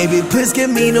 Baby, please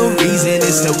give me no reason.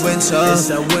 It's the winter.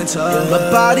 My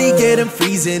body getting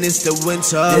freezing. It's the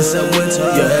winter.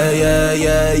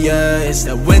 Yeah. It's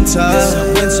the winter.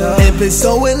 If it's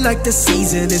snowing like the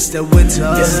season, it's the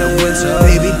winter.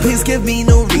 Baby, please give me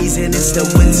no reason. It's the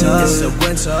winter.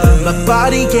 My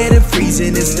body getting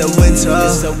freezing. It's the winter.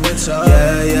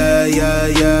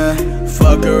 Yeah.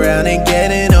 Fuck around and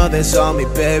getting all this on me,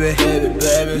 baby.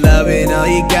 Loving all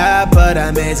you got, but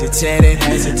I'm hesitating.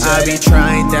 I be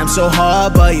trying damn so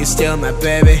hard, but you're still my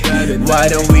baby. Why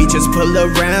don't we just pull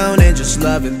around and just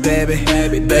love it, baby?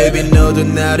 Baby, 너도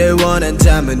나를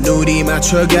원한다면 우리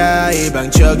맞춰가.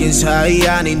 일방적인 사이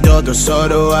아닌 너도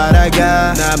서로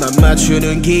알아가. 나만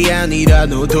맞추는 게 아니라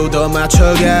너도 더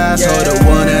맞춰가. 서로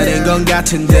원하는 건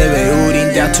같은데 왜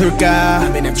우린 다툴까? I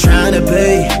mean I'm trying to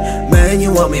pay, man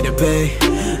you want me to pay.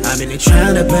 I I'm in it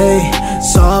tryna pay,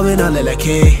 solving all of like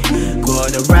hey.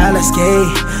 Going around like skate,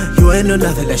 you ain't know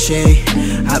nothing like shade.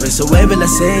 I've been so able to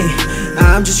say,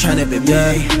 I'm just tryna be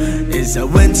me. It's a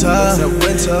winter,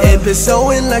 it been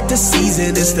snowing like the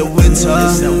season. It's the winter,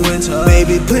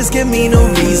 baby please give me no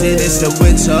reason. It's the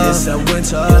winter,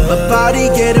 my body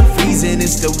getting freezing.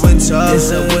 It's the winter,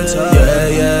 yeah.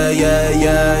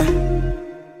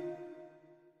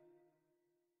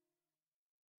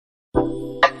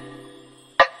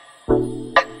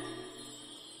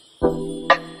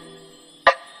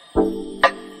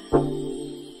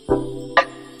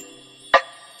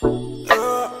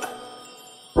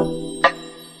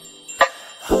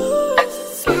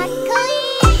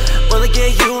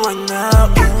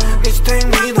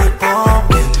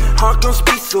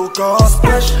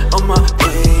 Splash on my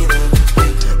brain.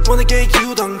 Wanna get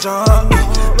you 당장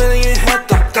매일 head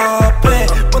답답해.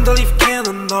 Wanna leave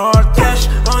cannon or dash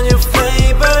on your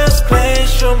flavor.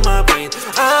 Splash on my brain.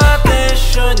 I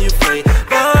dash on your flavor.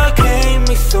 Game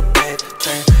me so bad.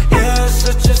 You're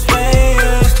such a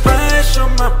slayer. Splash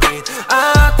on my brain.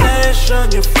 I dash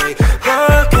on your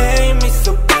flavor. Game me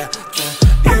so bad.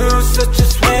 You're such a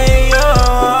slayer.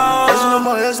 Dancing on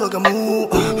my ass like a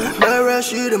move. Mad rat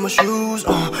shit in my shoes.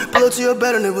 Pull up to your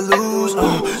bed and never lose.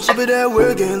 Ship it that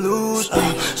we're getting loose.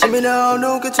 See me now,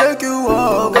 no can take you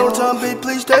off. Go time, beat,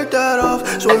 please take that off.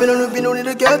 Swerving on the beat, no need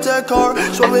to get that car.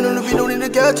 Swerving on the beat, no need to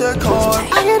get that car.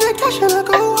 I get that cash and I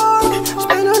go hard.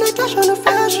 Spend all that cash on the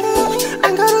fashion.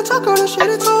 Ain't gotta talk on the shit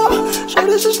at all. Show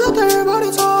this just let everybody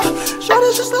talk. Show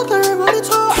this just let everybody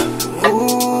talk.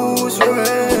 Ooh,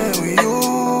 swerving with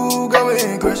you. Got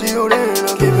me crazy, oh then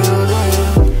I'll keep it on the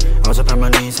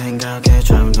어젯밤만 네 생각에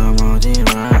잠도 못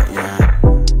일어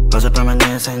어젯밤만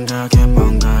내 생각에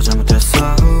뭔가 잘못했어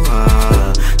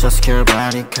Just care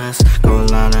about it cause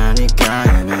곤란하니까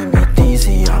And me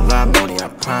dizzy 알라 머리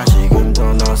아파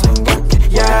지금도 너 생각해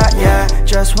Yeah,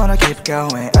 just wanna keep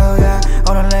going, oh yeah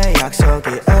오늘 내 약속이,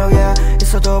 oh yeah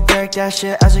있어도 break that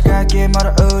shit 아직 갈 길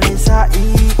멀어 우리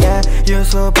사이에 You're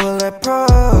so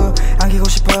bulletproof 안기고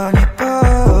싶어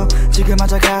니뽀 지금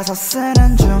앉아 가사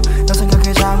쓰는 중 너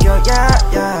생각에 잠겨,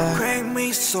 yeah Crank me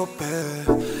so bad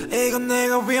이건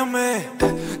내가 위험해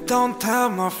Don't tell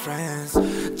my friends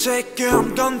Check you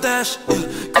I'm gon' dash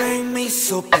Crank me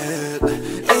so bad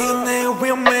이건 내가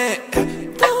위험해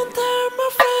Don't tell my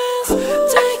friends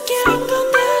Check you I'm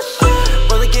gon' dash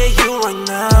Wanna get you right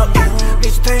now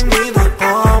Need to take me like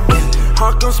bomb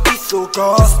Heart gon' speed so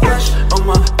cold Splash on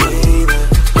my baby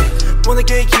Wanna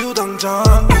get you 당장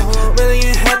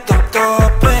매일 head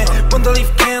답답해 Wanna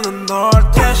leave cannon or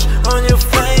dash on your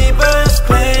flavor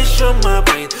Splash on my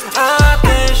brain I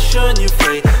dash on your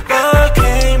flavor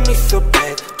Game me so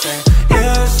bad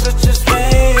You're such a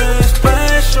slayer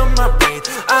Splash on my brain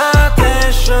I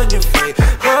dash on your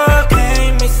flavor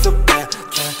Game me so bad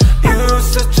You're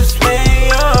such a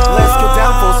slayer Let's get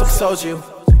down for some soju.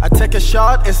 I take a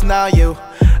shot, it's not you.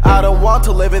 I don't want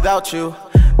to live without you.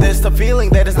 There's the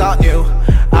feeling that is not new.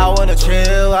 I wanna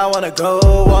chill, I wanna go,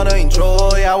 wanna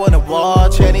enjoy, I wanna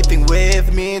watch anything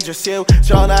with me and just you.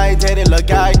 전화에 데리러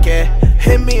갈게.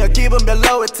 Hit me a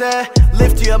기분별로 때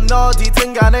Lift you up 너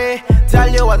어디든 간에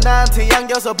달려와 나한테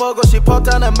안겨서 보고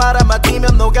싶었다는 말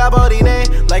한마디면 녹아버리네.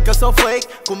 Like a snowflake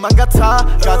꿈만 같아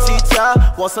같이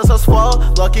자 Was so swell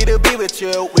lucky to be with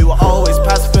you. We will always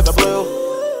pass through the blue.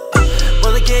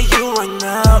 Wanna get you right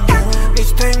now Need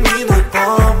to take me like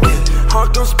bomb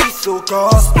Heart gon' speed so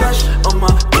cold Splash on my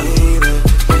baby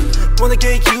Wanna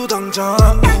get you 당장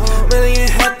매일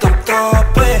head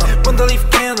답답해 Wanna leave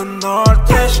cannon or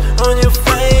dash on your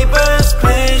flavor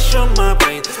Splash on my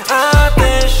brain I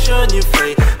dash on your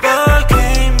flavor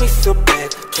Game me so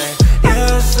bad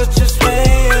You're such a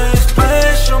slayer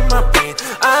Splash on my brain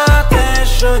I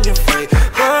dash on your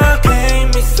flavor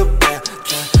Game me so bad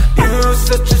You're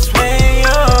such a slayer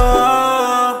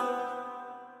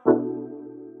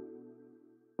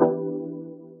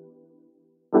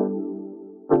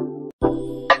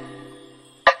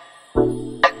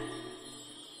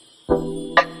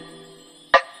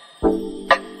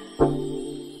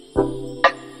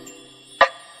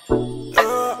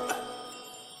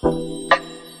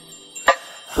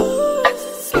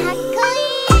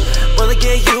Wanna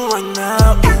get you right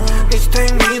now Need to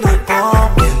take me like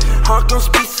bomb Heart gon'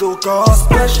 speed so cold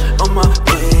Splash on my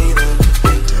baby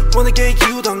Wanna get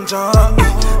you 당장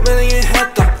매일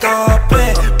head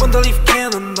답답해 Wanna leave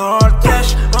cannon or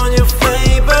dash on your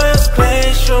flavor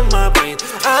Splash on my brain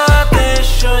I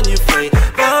dash on your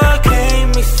flavor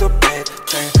Game me so bad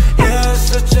You're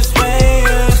such a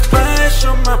slayer Splash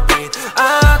on my brain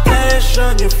I dash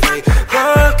on your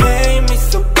flavor Game me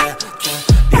so bad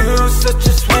You're such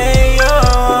a slayer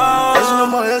Dancing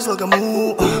on my ass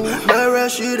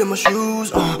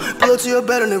your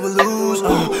bed and never lose.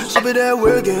 Ship it that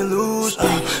we're getting loose.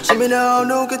 See me now,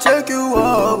 no can take you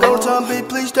off. Go time, beat,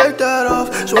 please take that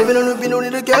off. Swerving on the beat, no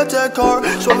need to get that car.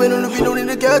 Swerving on the beat, no need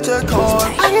to get that car.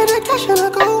 I get that cash and I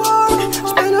go hard.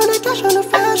 Spend all the cash on the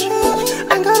fashion.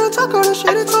 Ain't gotta talk all the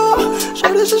shit at all.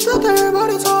 Shorty's just let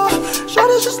everybody talk.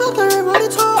 Shorty's just let everybody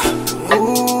talk.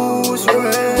 Ooh,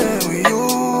 swerving with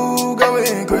you.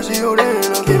 Going crazy, oh then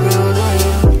I'll keep it on the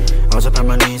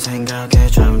어젯밤만 네 생각에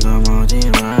잠도 못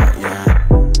일어 yeah.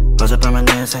 어젯밤만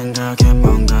내 생각에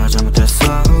뭔가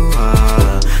잘못됐어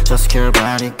Just care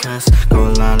about it cause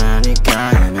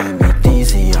곤란하니까 You make me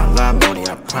dizzy 알람 머리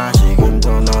아파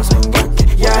지금도 너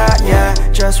생각해 Yeah,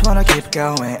 yeah, just wanna keep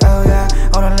going, oh yeah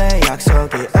오늘 내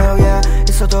약속이, oh yeah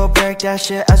있어도 break that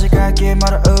shit 아직 갈길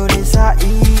멀어 우리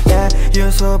사이에 You're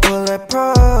so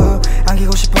bulletproof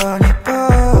안기고 싶어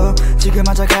니뽀 지금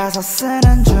앉아 가서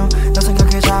쓰는 중 너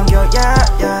생각에 잠겨, yeah,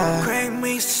 yeah Crank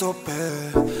me so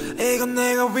bad 이건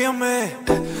내가 위험해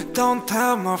Don't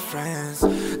tell my friends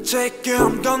Check you,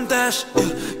 I'm gon' dash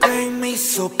Crank me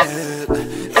so bad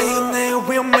이건 내가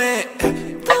위험해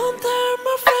Don't tell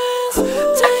my friends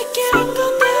Take it, I'm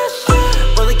gon' dash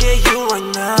Wanna get you right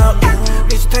now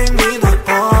Need to take me like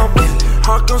bomb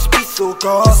Heart gon' speed so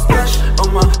cold Splash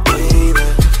on my baby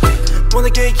Wanna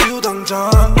get you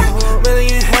당장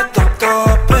매력의 head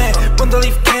답답해 Wanna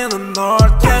leave cannon or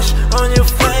dash On your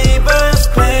flavor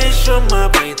Splash on my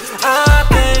brain I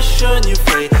dash on your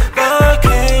flavor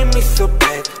Gave me so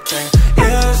bad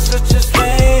You're such a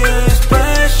slayer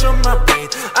Splash on my brain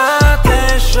I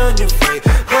dash on your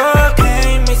flavor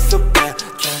Gave me so bad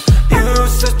You're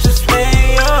such a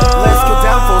slayer Let's get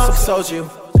down for some soju.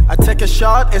 I take a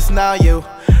shot, it's not you.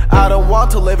 I don't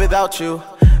want to live without you.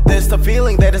 There's the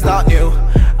feeling that is not new.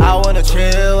 I wanna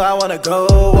chill, I wanna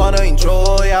go, wanna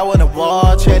enjoy, I wanna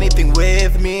watch anything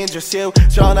with me, just you.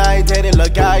 전화에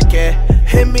데리러갈게.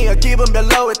 Hit me a 기분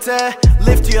별로일 때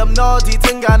Lift you up 너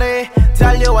어디든 간에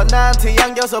달려와 나한테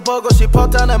안겨서 보고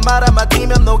싶었다는 말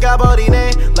한마디면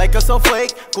녹아버리네 Like a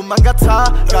snowflake 꿈만 같아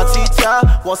같이 자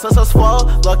once us swell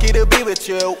lucky to be with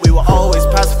you We will always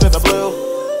pass through the blue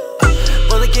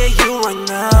Wanna get you right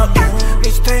now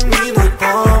Need to take me like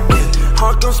bomb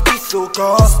Heart gon' speed so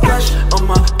cold Splash on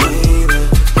my baby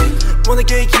Wanna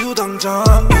get you 당장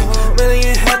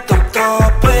매력의 head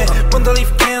답답해 Wanna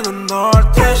leave cannon or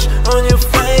dash On your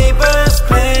flavor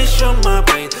Splash on my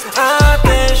brain I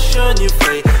dash on your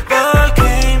flavor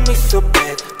Gave me so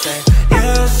bad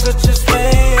You're such a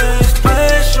slayer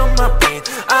Splash on my brain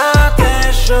I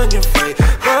dash on your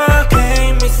flavor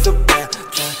Gave me so bad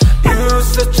You're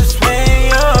such a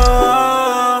slayer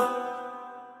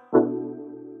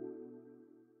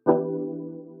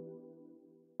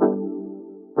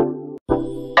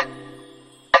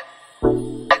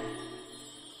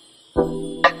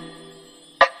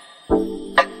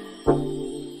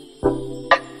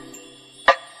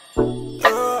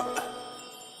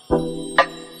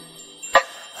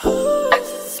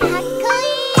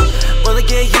Wanna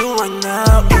get you right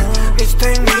now Need to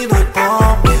take me like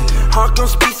bomb Heart gon'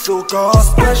 speed so cold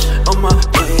Splash on my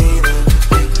baby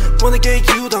Wanna get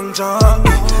you 당장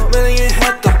매력의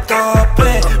head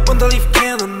답답해 Wanna leave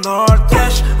cannon or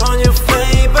dash On your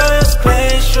flavor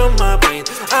Splash on my brain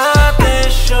I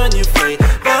dash on your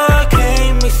flavor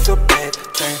Gave me so bad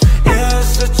You're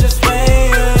such a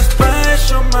slayer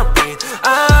Splash on my brain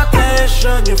I dash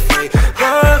on your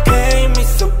flavor Gave me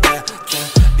so bad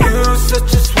You're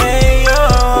such a slayer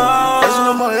Dancing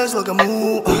on my ass like a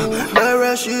move. Mad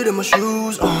rat shit in my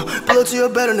shoes. Pull up to your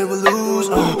bed and never lose.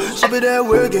 Ship it that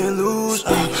we're getting loose.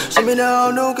 See me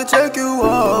now, no can take you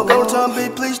off. Go time,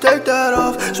 beat, please take that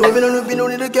off. Swerving on the beat, no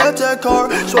need to get that car.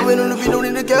 Swerving on the beat, no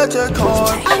need to get that car.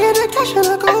 I get that cash and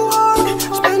I go hard.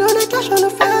 Spend all the cash on the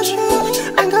fashion.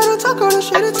 Ain't gotta talk all the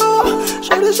shit at all.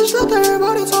 Shorty's just let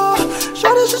everybody talk.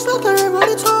 Shorty's just let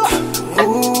everybody talk.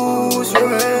 Ooh,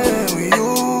 swerving with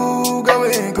you.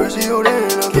 Going crazy, oh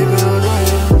then I'll keep it on the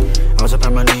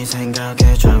어젯밤만 네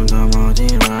생각에 잠도 못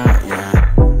일어 yeah.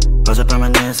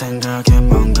 어젯밤만 내 생각에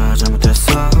뭔가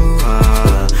잘못됐어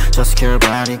Just care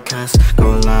about it cause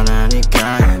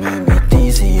곤란하니까 You make me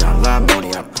dizzy 알람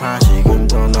머리 아파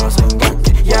지금도 너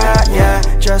생각해 Yeah, yeah,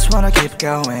 just wanna keep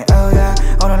going, oh yeah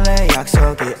오늘 내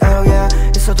약속이, oh yeah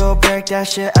있어도 break that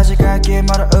shit 아직 갈길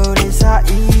멀어 우리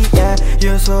사이에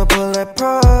You're so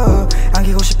bulletproof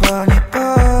안기고 싶어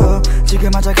니뽀 지금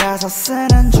앉아 가서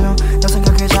쓰는 중 너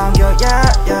생각에 잠겨,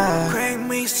 yeah, yeah Crank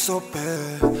me so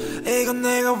bad 이건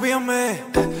내가 위험해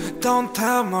Don't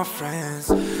tell my friends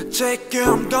Check you,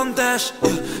 I'm gon' dash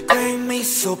Crank me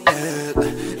so bad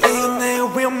이건 내가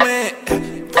위험해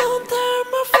Don't tell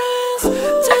my friends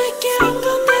Take it, I'm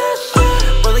gon' dash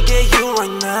Wanna get you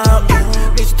right now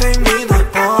Need to take me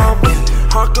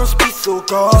gonna speed so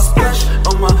cold. Splash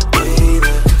on my baby.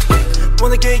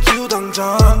 Wanna get you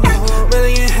당장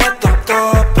매력의 head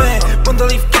답답해 Wanna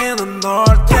leave cannon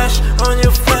north dash on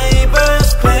your flavor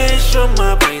Splash on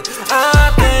my brain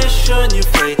I dash on your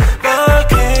flavor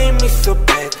Gave me so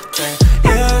bad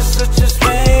You're such a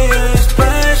slayer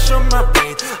Splash on my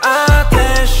brain I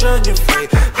dash on your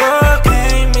flavor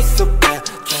Gave me so bad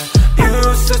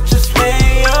You're such a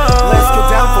slayer. Let's get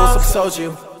down for some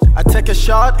soju. I take a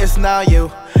shot, it's not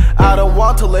you. I don't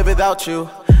want to live without you.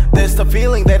 There's the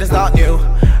feeling that is not new.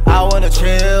 I wanna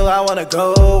chill, I wanna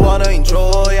go, wanna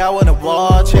enjoy, I wanna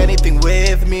watch anything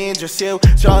with me and just you.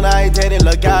 전화에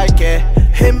데리러 갈게.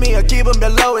 Hit me a 기분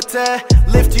별로일 때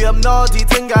Lift you up 너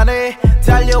어디든 간에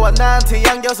달려와 나한테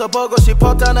안겨서 보고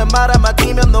싶었다는 말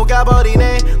한마디면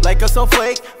녹아버리네. Like a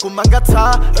snowflake 꿈만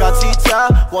같아 같이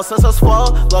있자 Was us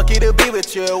swell lucky to be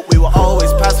with you. We will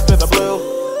always pass through the blue.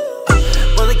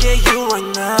 Wanna get you right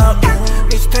now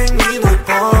Need to take me like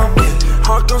bomb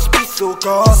Heart gon' speed so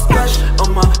cold Splash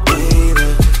on my baby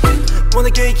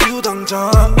Wanna get you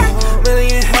당장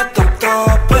매력의 head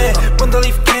답답해 Wanna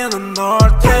leave cannon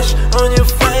north dash on your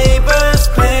flavor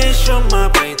Splash on my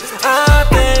brain I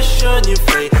dash on your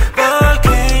flavor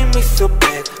Gave me so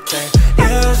bad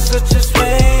You're such a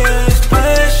slayer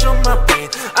Splash on my brain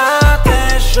I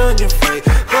dash on your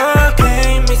flavor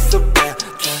Gave me so bad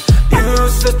You're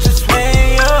such a slayer.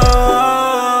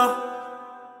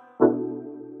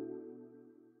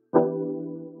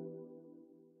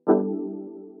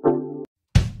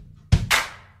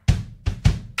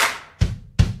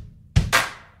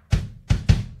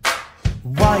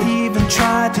 Why even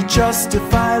try to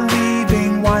justify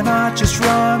leaving? Why not just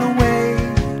run away?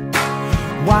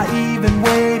 Why even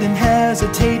wait and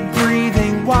hesitate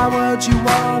breathing? Why would you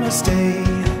wanna stay?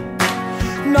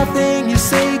 Nothing you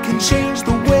say can change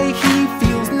the way he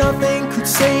feels. Nothing could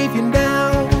save you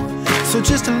now. So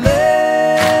just to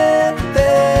let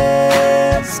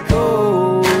this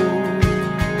go.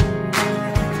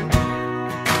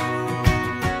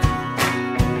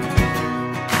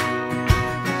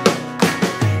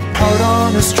 Out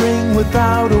on a string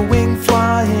without a wing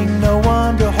flying, no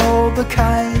one to hold the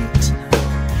kite.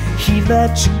 He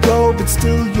let you go, but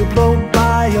still you blow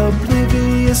by,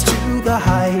 oblivious to the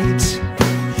height.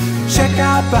 Check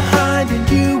out behind and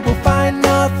you will find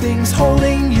nothing's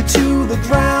holding you to the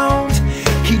ground.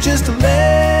 He just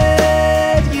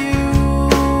let you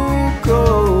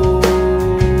go.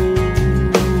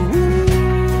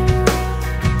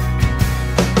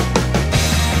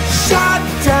 Shot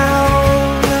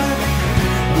down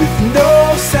with no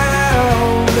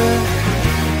sound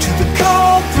to the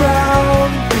cold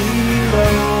ground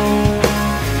below.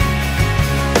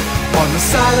 On the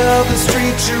side of the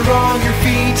street you're on your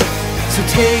feet, so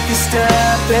take a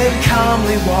step and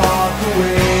calmly walk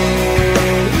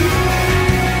away.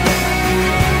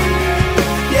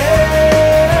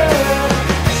 Yeah,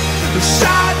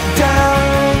 shot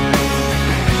down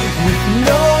with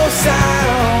no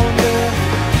sound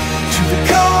to the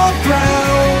cold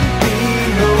ground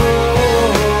below.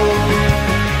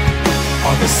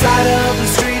 On the side of the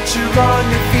street you're on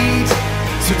your feet,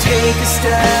 so take a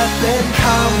step and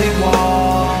calmly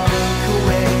walk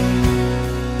away.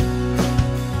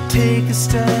 Take a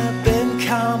step and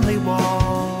calmly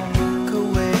walk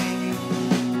away.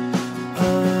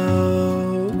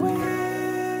 Away.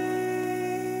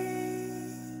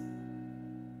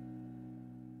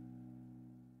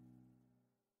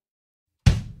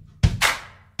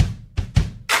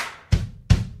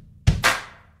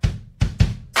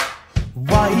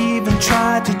 Why even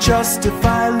try to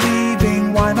justify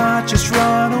leaving? Why not just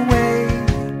run away?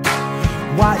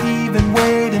 Why even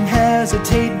wait and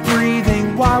hesitate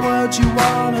breathing? Why would you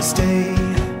wanna stay?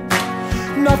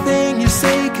 Nothing you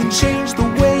say can change the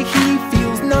way he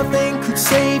feels. Nothing could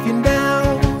save you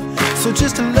now. So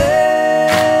just to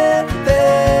let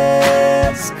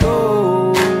this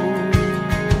go.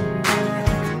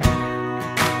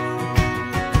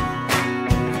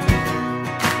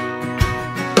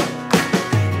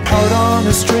 Out on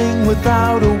a string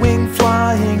without a wing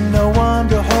flying, no one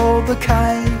to hold the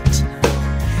kite.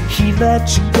 He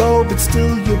let you go, but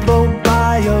still you blow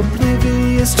by,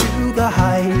 oblivious to the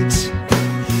height.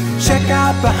 Check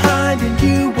out behind and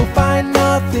you will find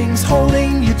nothing's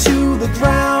holding you to the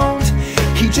ground.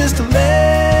 He just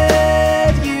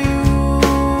let you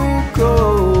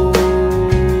go.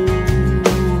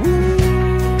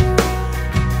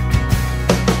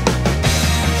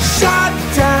 Shot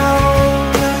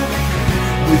down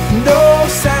with no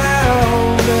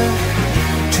sound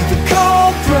to the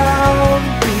cold ground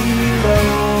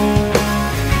below.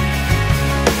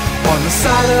 On the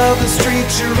side of the street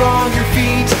you're on your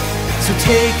feet, so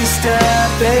take a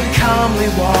step and calmly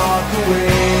walk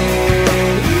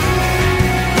away.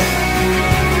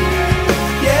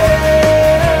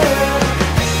 Yeah,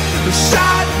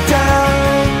 shot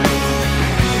down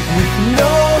with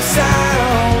no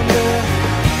sound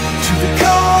to the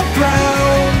cold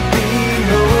ground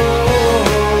below.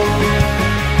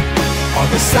 On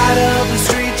the side of the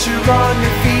street you're on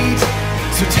your feet,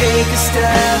 so take a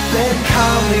step and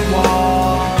calmly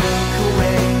walk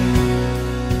away.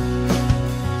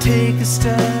 Take a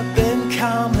step and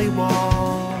calmly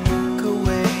walk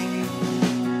away.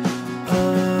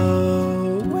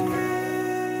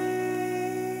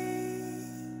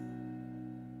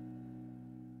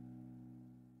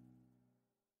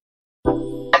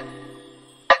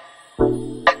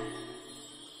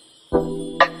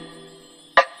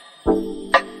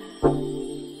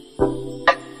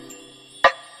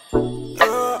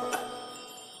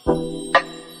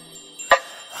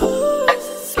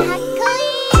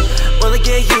 Wanna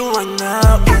get you right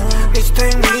now, need to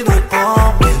take me like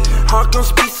bomb. Heart gon'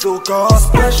 speed so God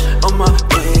splash on my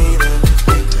brain.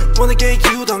 Wanna get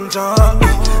you 당장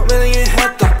매일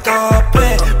head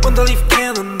답답해. Wanna leave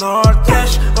cannon or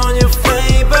dash on your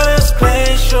favorite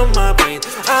splash on my brain.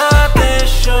 I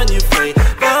dash on your face,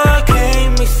 but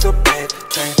gave me so bad.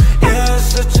 You're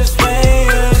such a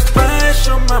splash, splash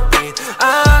on my brain.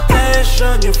 I dash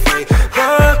on your face,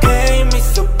 but gave me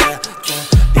so bad.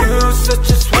 You're such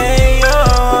a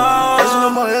Dancing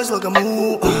on my ass like I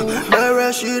move. Mad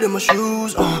rat shit in my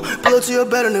shoes. Pull up to your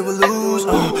bed and never lose.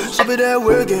 Ship it that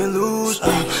we're getting loose.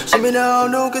 See me now,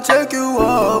 no can take you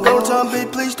off. One time,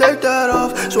 bitch, please take that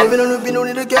off. Swerving on the beat, no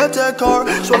need to get that car.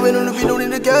 Swerving on the beat, no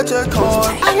need to get that car.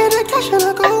 I get that cash and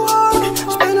I go hard.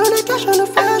 Spend on the cash on the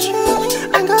fashion.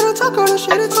 Ain't gotta talk on the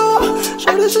shit at all.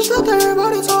 Show this just let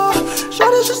everybody talk. Show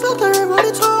this just let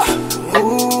everybody talk.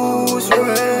 Ooh,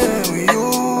 swerving with you.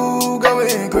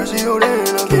 Crazy old and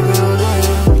I'll keep it on the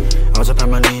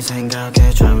어젯밤만 네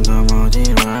생각에 잠도 못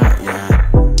일어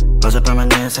yeah. 어젯밤만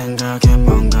내 생각에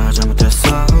뭔가 잘못했어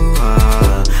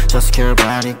Just care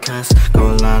about it cause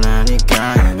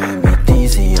곤란하니까 You make me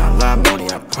dizzy 알라 머리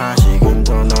아파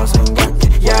지금도 너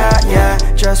생각해 Yeah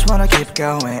yeah Just wanna keep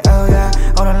going oh yeah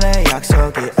오늘 내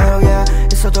약속이 oh yeah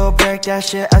있어도 break that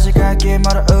shit 아직 갈 길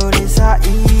멀어 우리 사이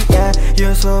yeah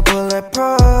You're so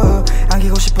bulletproof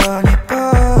안기고 싶어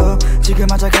니뽀 지금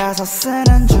앉아 가사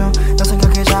쓰는 중 너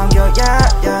생각에 잠겨 yeah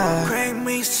yeah Crank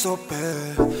me so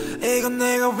bad 이건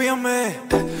내가 위험해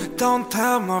Don't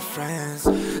tell my friends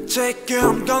Check you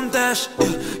I'm gon' dash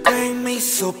Crank me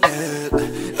so bad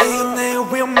이건 내가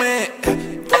위험해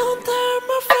Don't tell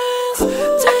my friends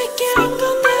Check you I'm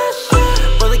gon' dash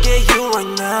Wanna get you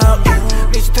right now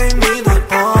Need to take me like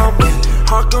bomb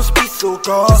Heart gon' speed so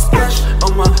God splash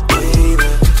on my baby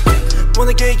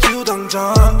Wanna get you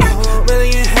당장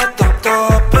매일 head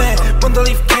답답해 Wanna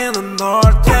leave cannon or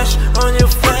dash on your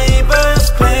favorite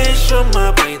splash on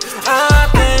my brain I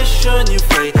dash on your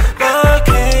face but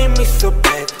gave me so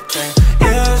bad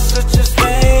You're such a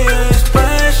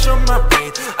splash on my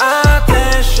brain I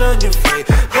dash on your face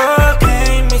but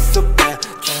gave me so bad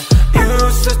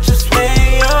You're such a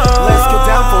splash. Let's get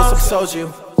down for some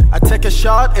soju. I take a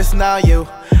shot, it's now you.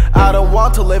 I don't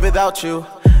want to live without you.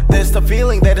 There's the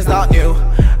feeling that is not new.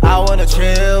 I wanna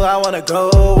chill, I wanna go,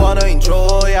 wanna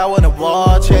enjoy, I wanna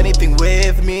watch anything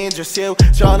with me, just you.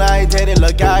 전화에 데리러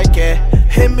갈게.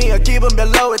 Hit me a 기분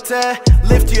별로일 때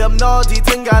Lift you up 너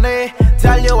어디든 간에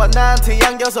달려와 나한테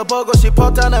안겨서 보고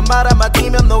싶었다는 말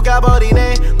한마디면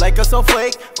녹아버리네 Like a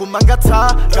snowflake 꿈만 같아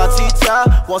같이 자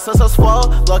Was so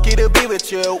swell Lucky to be with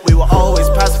you We will always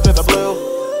pass through the blue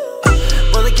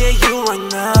Wanna get you right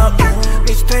now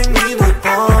Need to take me like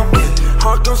bomb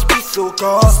Heart gon' speed so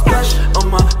God splash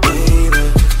on my baby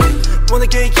Wanna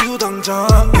get you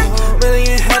당장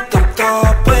매일 head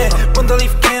답답해 Wanna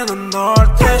leave cannon or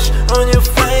dash on your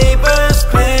favorite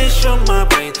splash on my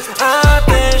brain I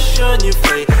dash on your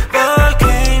face but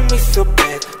gave me so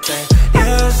bad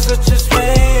You're such a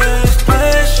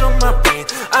splash on my brain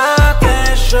I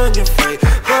dash on your face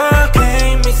but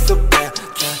gave me so bad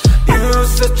You're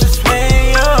such a splash.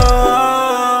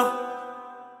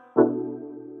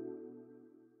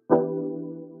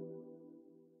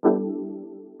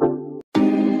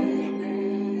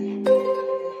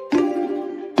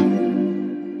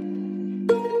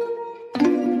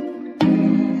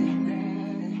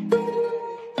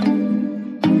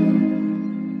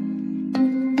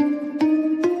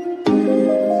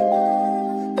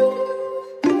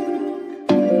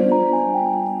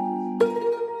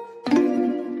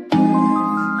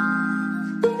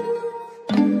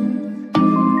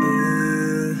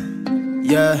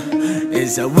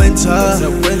 it's the winter.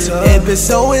 It been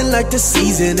snowing like the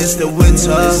season, it's the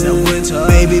winter.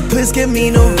 Baby, please give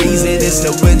me no reason, it's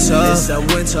the winter.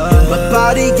 My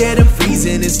body getting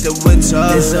freezing, it's the winter.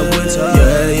 Yeah,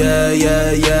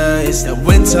 it's the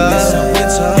winter.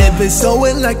 It been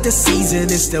snowing like the season,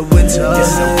 it's the winter.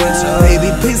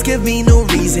 Baby, please give me no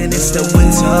reason, it's the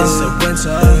winter.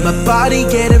 My body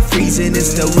getting freezing,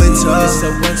 it's the winter.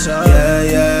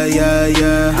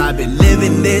 Yeah. I've been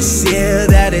living this year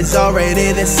that is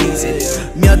already the season.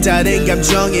 몇 달의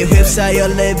감정에 휩싸여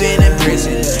living in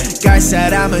prison. 갈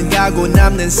사람은 가고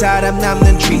남는 사람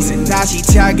남는 treason. 다시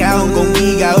차가운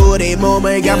공기가 우리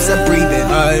몸을 감싸 breathing.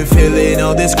 I'm feeling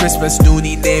all this Christmas.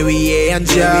 눈이 내 위에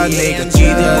앉아 내가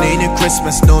기다리는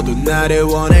Christmas. 너도 나를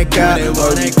원할까?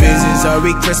 Are we business? Are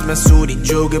we Christmas? 우린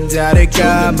조금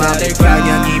다를까? 마음의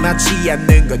방향이 맞지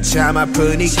않는 건 참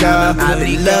아프니까. I've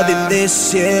been loving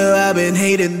this year, I've been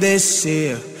hating this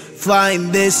year. Flying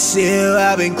this year,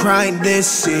 I've been crying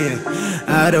this year.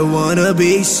 I don't wanna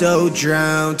be so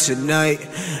drowned tonight.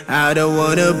 I don't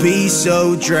wanna be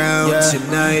so drowned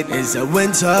tonight. It's the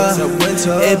winter.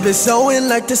 It been snowing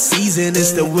like the season,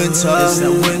 it's the winter.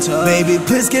 Baby,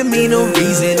 please give me no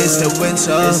reason, it's the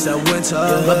winter.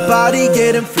 My body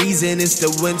getting freezing, it's the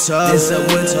winter.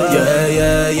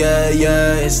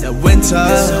 Yeah, it's the winter.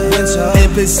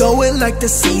 It been snowing like the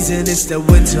season, it's the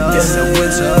winter.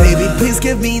 Baby, please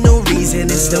give me no reason,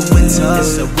 it's the winter.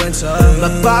 My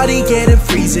body getting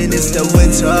freezing, it's the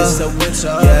winter.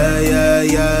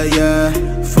 Yeah.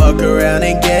 Fuck around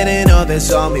and getting all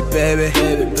this on me, baby.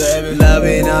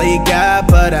 Loving all you got,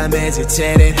 but I'm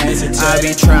hesitating. I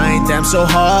be trying damn so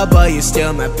hard, but you're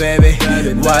still my baby.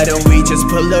 Why don't we just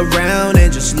pull around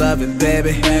and just love it,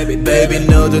 baby? Baby,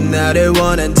 너도 나를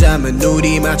원한다면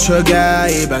우리 맞춰가.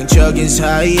 일방적인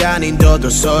사이 아닌 너도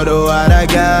서로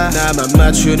알아가. 나만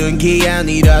맞추는 게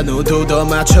아니라 너도 더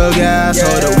맞춰가.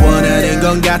 서로 원하는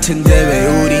건 같은데 왜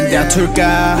우린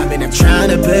다툴까? I mean I'm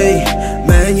tryna be,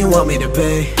 man you want me to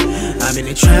be. I'm in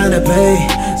it tryna be,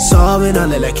 solving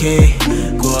all of like hey.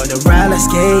 Go on the ride, let's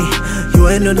skate. You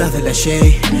ain't know nothing like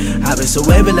shade. I've been so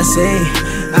able to say,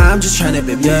 I'm just tryna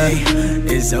be me.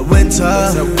 It's the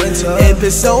winter. It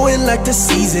been snowing like the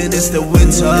season, it's the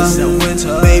winter.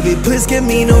 Baby, please give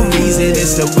me no reason,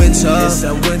 it's the winter.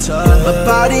 My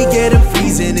body getting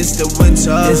freezing, it's the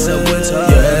winter.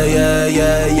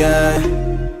 Yeah.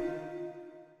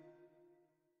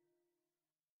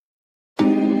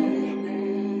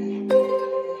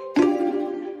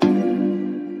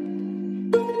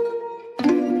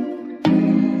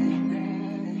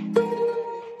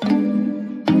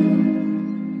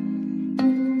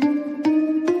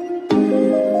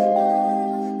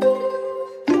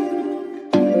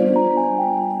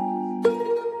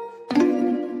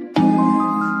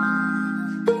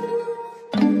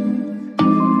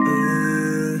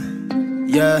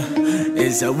 Yeah,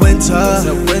 it's the winter.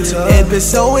 It been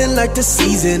snowing like the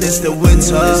season, it's the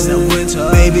winter.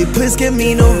 Baby, please give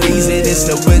me no reason, it's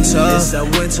the winter.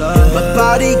 My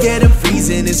body getting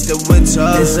freezing, it's the winter.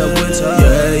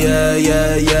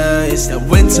 Yeah, it's the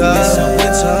winter.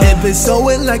 It been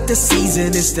snowing like the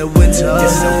season, it's the winter.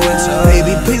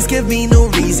 Baby, please give me no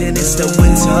reason, it's the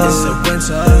winter.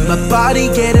 My body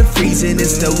getting freezing,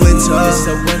 it's the winter.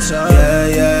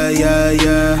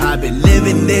 Yeah. I've been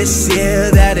living this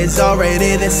year that is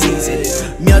already the season.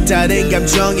 몇 달의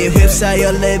감정에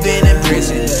휩싸여 living in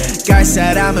prison. 갈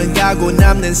사람은 가고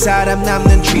남는 사람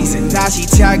남는 treason. 다시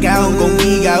차가운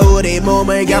공기가 우리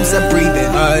몸을 감싸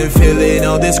breathing. I'm feeling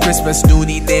all this Christmas.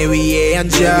 눈이 내 위에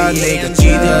앉아 내가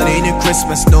기다리는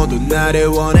Christmas. 너도 나를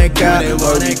원할까?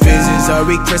 Are we business? Are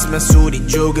we Christmas? 우린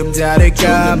조금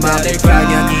다를까? 마음의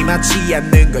방향이 맞지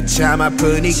않는 건 참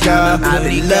아프니까. I've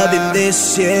been loving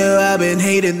this year, I've been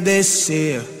hating this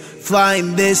year.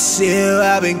 Flying this year,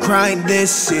 I've been crying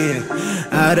this year.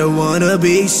 I don't wanna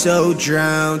be so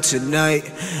drowned tonight.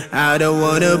 I don't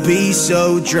wanna be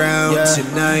so drowned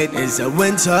tonight. It's the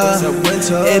winter.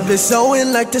 It been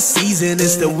snowing like the season,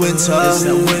 it's the winter.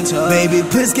 Baby,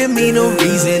 please give me no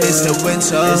reason, it's the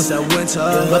winter.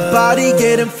 My body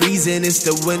getting freezing, it's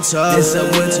the winter.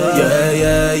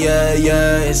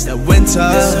 Yeah, it's the winter.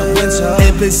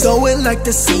 It been snowing like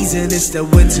the season, it's the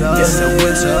winter.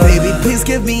 Baby, please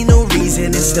give me no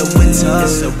reason, it's the winter.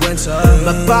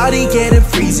 My body getting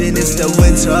freezing, it's the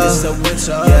winter.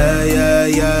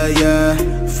 Yeah.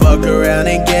 Fuck around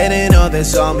and getting all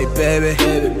that's on me, baby.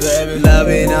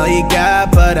 Loving all you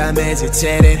got, but I'm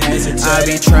hesitating. I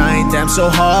be trying damn so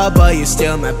hard, but you're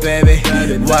still my baby.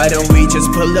 Why don't we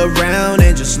just pull around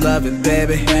and just love it,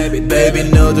 baby. Baby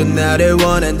너도 나를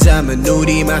원한다면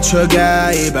우리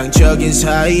맞춰가. 일방적인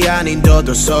사이 아닌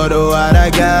너도 서로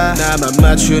알아가. 나만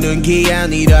맞추는 게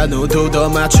아니라 너도 더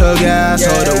맞춰가.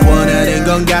 서로 원하는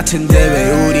건 같은데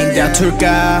왜 우린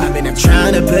다툴까. I mean I'm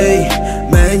tryna be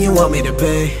man you want me to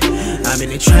be. I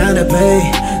mean I'm tryna be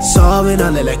solving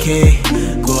all like hey.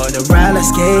 Go on a ride, let's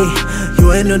skate.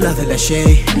 You ain't know nothing like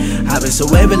shade. I've been so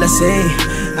wavy, let's say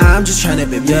I'm just tryna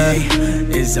be me.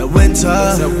 It's the winter.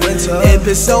 It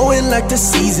been snowing like the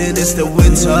season. It's the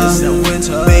winter.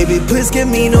 Baby, please give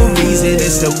me no reason.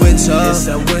 It's the winter.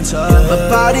 My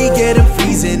body getting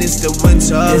freezing. It's the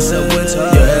winter.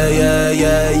 Yeah.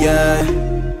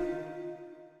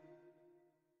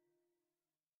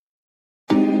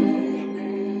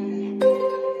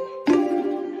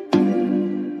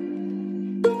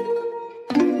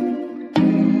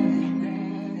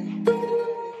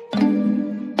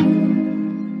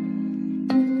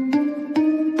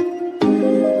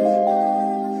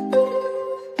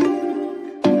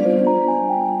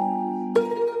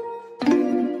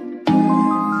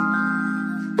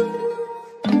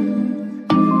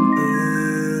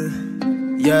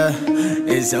 Yeah,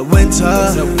 it's the winter.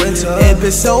 It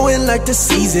been snowing like the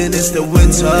season. It's the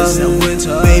winter.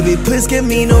 Baby, please give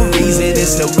me no reason.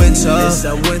 It's the winter.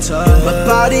 My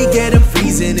body getting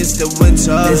freezing. It's the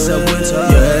winter.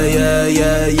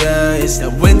 Yeah. It's the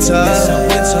winter.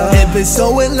 It been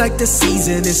snowing like the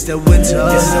season. It's the winter.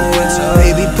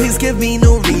 Baby, please give me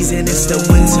no reason. It's the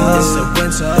winter.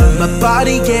 My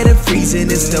body getting freezing.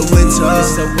 It's the winter.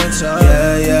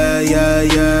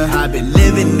 Yeah. I've been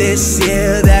living this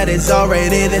year that is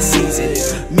already the season.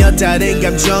 몇 다른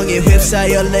감정에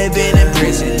휩싸여 living in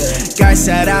prison. 갈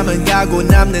사람은 가고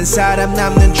남는 사람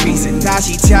남는 treason.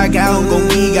 다시 차가운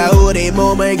공기가 우리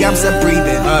몸을 감싸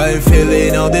breathing. I'm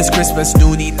feeling all this Christmas.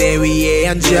 눈이 내 위에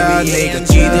앉아. 내가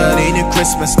기다리는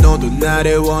Christmas. 너도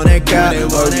나를 원할까? Are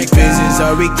we business?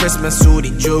 Are we Christmas?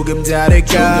 우린 조금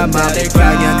다를까? 마음의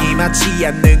방향이 맞지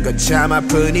않는 건 참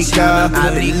아프니까.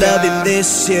 I've been loving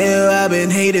this year. I've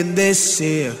been hating this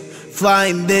year.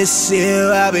 Flying this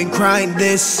year, I've been crying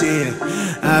this year.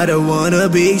 I don't wanna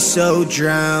be so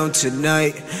drowned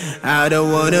tonight. I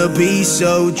don't wanna be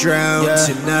so drowned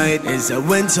tonight. It's the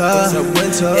winter.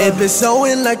 It been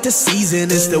snowing like the season.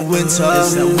 It's the winter.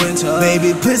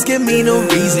 Baby, please give me no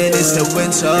reason. It's the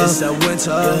winter.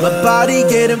 My body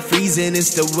getting freezing.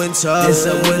 It's the winter.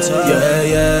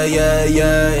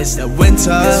 Yeah. It's the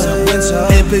winter.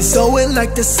 It been snowing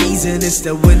like the season. It's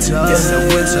the winter.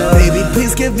 Baby,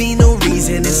 please give me no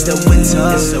reason. It's the winter.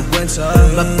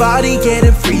 My body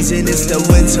getting freezing. It's the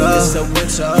winter.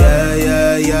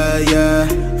 Yeah.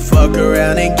 Fuck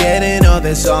around and getting all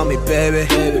that's on me, baby.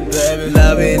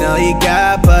 Loving all you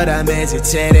got, but I'm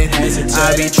hesitating.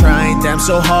 I be trying damn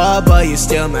so hard, but you're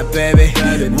still my baby.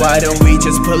 Why don't we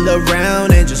just pull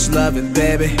around and just love it,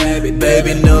 baby.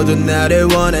 Baby, 너도 나를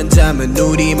원한다면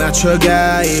우리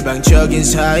맞춰가. 일방적인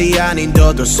사이 아닌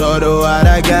너도 서로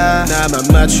알아가. 나만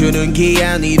맞추는 게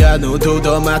아니라 너도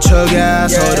더 맞춰가.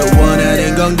 서로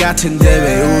원하는 건 같은데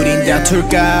왜 우린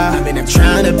다툴까. I mean I'm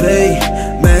tryna be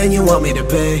man you want me to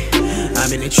be. I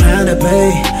mean I'm tryna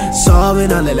be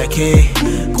solving all like hey.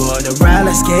 Go on a ride,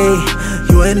 let's skate.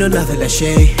 You ain't know nothing like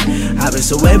shade. I've been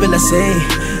so wavy, let's say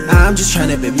I'm just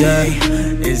tryna be me.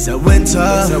 It's the winter.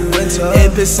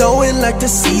 It been snowing like the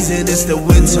season. It's the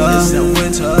winter.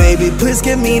 Baby, please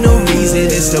give me no reason.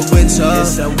 It's the winter.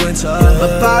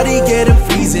 My body getting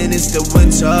freezing. It's the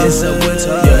winter.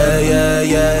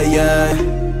 Yeah.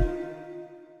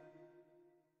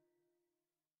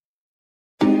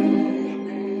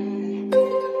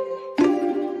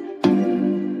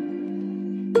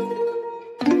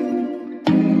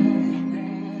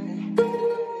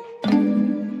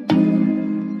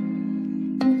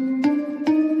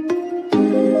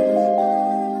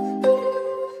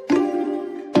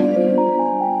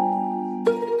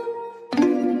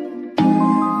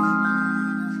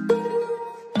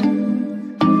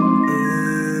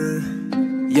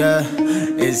 Yeah,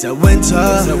 it's the winter.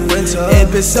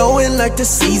 It been snowing like the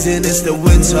season. It's the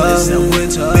winter.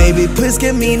 Baby, please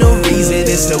give me no reason.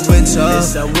 It's the winter.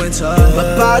 My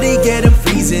body getting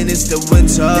freezing. It's the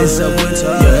winter.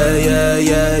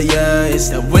 Yeah. It's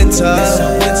the winter.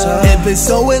 It been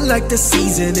snowing like the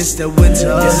season. It's the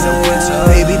winter.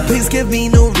 Baby, please give me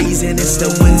no reason. It's the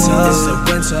winter.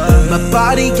 My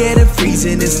body getting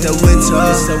freezing. It's the winter.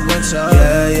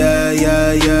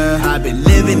 Yeah. I've been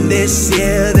living living this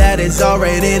year that is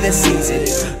already the season.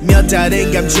 몇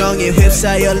다른 감정에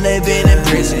휩싸여 living in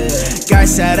prison. 갈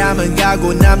사람은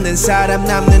가고 남는 사람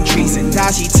남는 treason.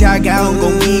 다시 차가운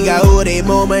공기가 우리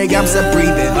몸을 감싸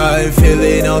breathing. I'm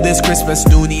feeling all this Christmas.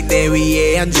 눈이 내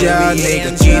위에 앉아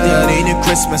내가 기다리는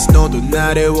Christmas. 너도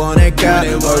나를 원할까?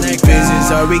 Are we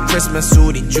business? Are we Christmas?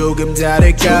 우린 조금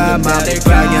다를까? 마음의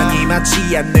방향이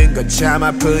맞지 않는 건 참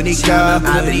아프니까.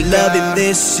 I've been loving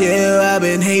this year, I've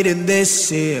been hating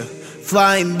this year.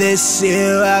 Flying this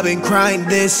year, I've been crying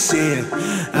this year.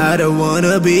 I don't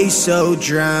wanna be so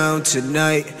drowned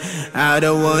tonight. I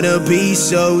don't wanna be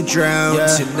so drowned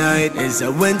tonight. It's a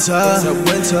winter.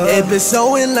 It been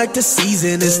snowing like the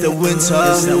season. It's the winter.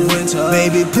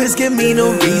 Baby, please give me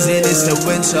no reason. It's the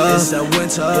winter.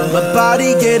 My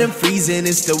body getting freezing.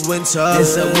 It's the winter.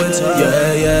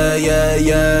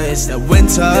 Yeah. It's the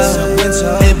winter.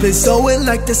 It been snowing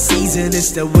like the season.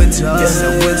 It's the winter.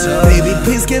 Baby,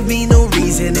 please give me no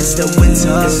reason. It's the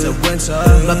winter.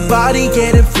 My body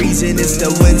getting freezing. It's the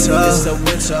winter.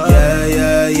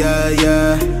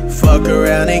 Yeah. Fuck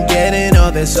around and getting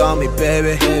all this on me,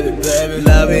 baby.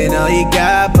 Loving all you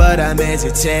got, but I'm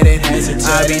hesitating.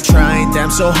 I be trying damn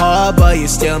so hard, but you're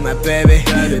still my baby.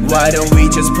 Why don't we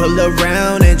just pull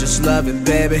around and just love it,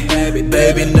 baby?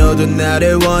 Baby, 너도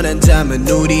나를 원한다면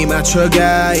우리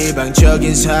맞춰가.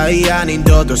 일방적인 사이 아닌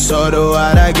너도 서로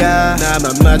알아가.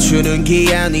 나만 맞추는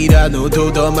게 아니라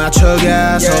너도 더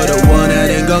맞춰가. 서로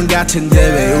원하는 건 같은데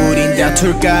왜 우린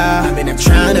다툴까? I mean I'm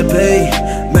tryna be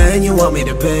man you want me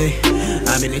to be.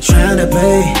 I mean I'm tryna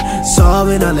be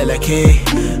solving all like hey.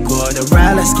 Going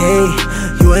around like skate.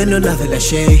 You ain't know nothing like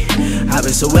shit. I've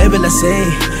been so able to say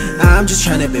I'm just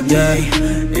tryna be me.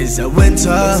 It's the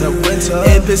winter.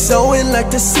 It been snowing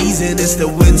like the season. It's the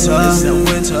winter.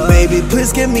 Baby,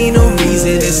 please give me no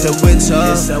reason. It's the winter.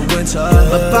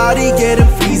 My body getting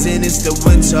freezing. It's the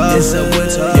winter.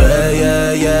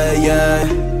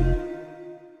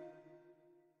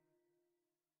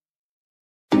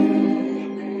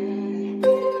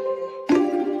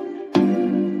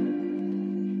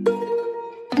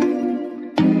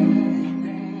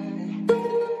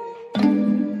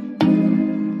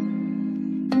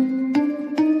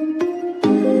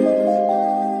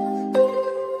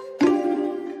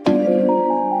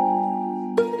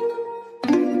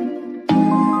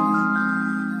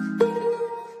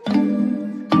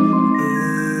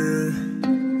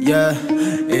 Yeah.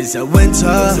 It's the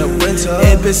winter.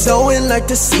 It been snowing like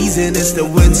the season. It's the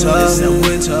winter.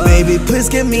 Baby, please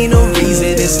give me no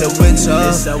reason. It's the winter.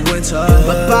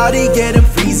 My body getting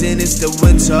freezing. It's the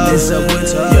winter.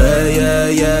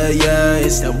 Yeah.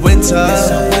 It's the winter.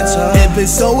 It been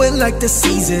snowing like the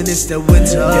season. It's the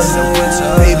winter.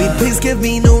 Baby, please give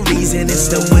me no reason. It's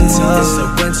the winter.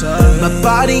 My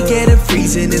body getting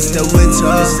freezing. It's the winter.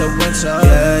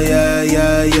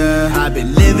 Yeah. I've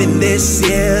been living this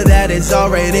year that is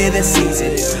already the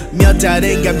season. 몇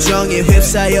다른 감정에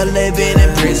휩싸여 living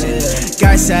in prison.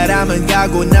 갈 사람은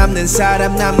가고 남는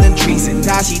사람 남는 treason.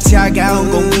 다시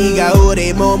차가운 공기가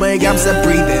우리 몸을 감싸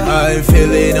breathing. I'm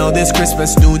feeling all this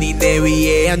Christmas. 눈이 내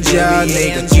위에 앉아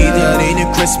내가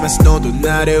기다리는 Christmas. 너도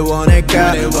나를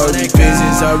원할까? Are we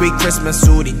business? Are we Christmas?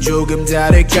 우린 조금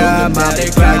다를까?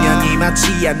 마음의 방향이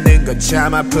맞지 않는 건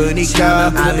참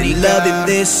아프니까. I've been loving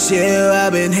this year.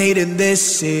 I've been hating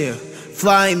this year.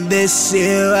 Flying this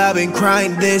year, I've been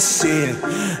crying this year.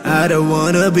 I don't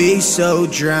wanna be so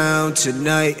drowned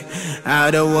tonight.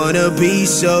 I don't wanna be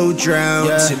so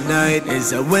drowned tonight. It's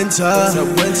the winter.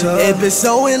 It been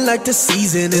snowing like the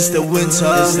season. It's the winter.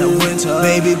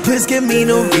 Baby, please give me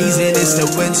no reason. It's the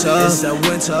winter.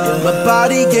 My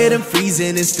body getting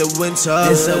freezing. It's the winter.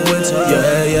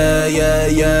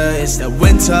 Yeah. It's the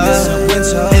winter.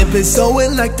 It been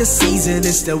snowing like the season.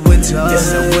 It's the winter.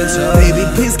 Baby,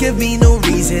 please give me no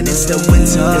reason. It's the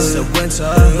winter.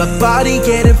 My body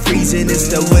getting freezing. It's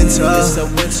the winter.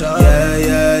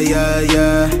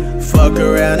 Yeah. Fuck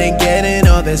around and getting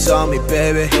all this on me,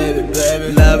 baby.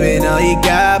 Loving all you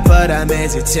got, but I'm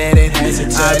hesitating.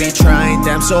 I be trying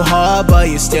damn so hard, but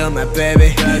you're still my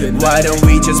baby. Why don't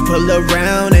we just pull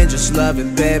around and just love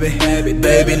it, baby?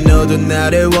 Baby, 너도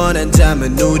나를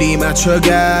원한다면 우리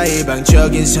맞춰가.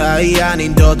 일방적인 사이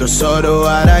아닌 너도 서로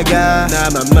알아가.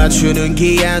 나만 맞추는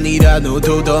게 아니라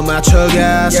너도 더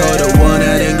맞춰가. 서로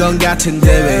원하는 건 같은데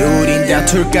왜 우린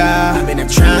다툴까? I mean I'm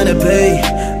tryna be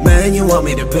man you want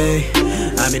me to be.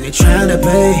 I mean I'm tryna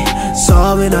be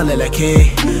solving all like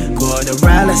hey. Going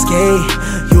around like skate.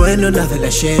 You You ain't know nothing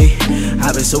like shade.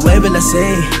 I've been so able to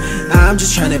say I'm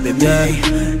just tryna be me.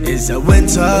 It's the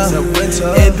winter.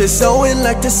 It been snowing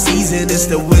like the season. It's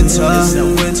the winter.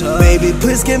 Baby,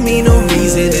 please give me no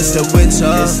reason. It's the winter.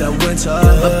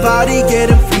 My body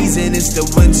getting freezing. It's the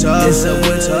winter.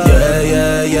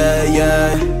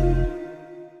 Yeah.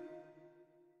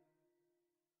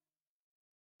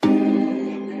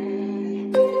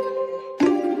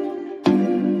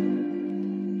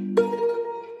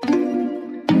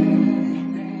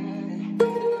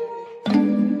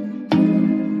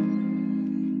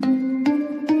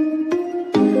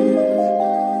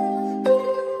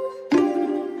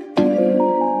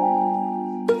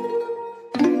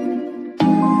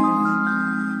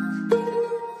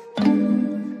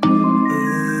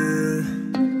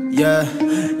 Yeah,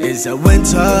 it's the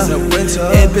winter.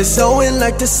 It been snowing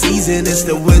like the season. It's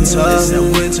the winter.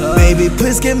 Baby,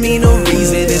 please give me no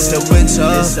reason. It's the winter.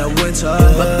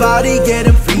 My body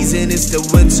getting freezing. It's the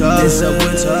winter. Yeah.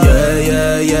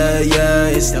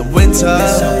 It's the winter.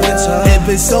 It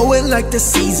been snowing like the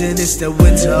season. It's the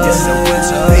winter.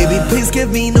 Baby, please give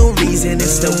me no reason.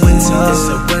 It's the winter.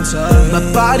 My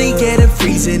body getting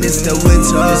freezing. It's the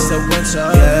winter.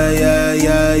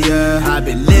 Yeah. I've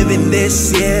been living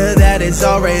this year that is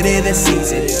already the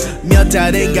season. 몇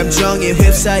다른 감정에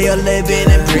휩싸여 living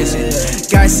in prison.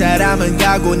 갈 사람은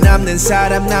가고 남는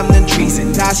사람 남는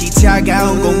treason. 다시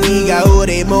차가운 공기가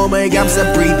우리 몸을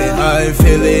감싸 breathing. I'm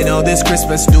feeling all this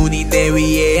Christmas. 눈이 내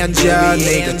위에 앉아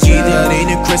내가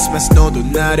기다리는 Christmas. 너도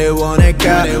나를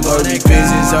원할까? Are we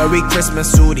business? Are we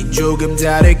Christmas? 우린 조금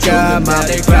다를까?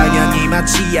 마음의 방향이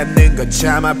맞지 않는 건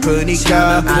참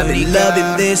아프니까. I've been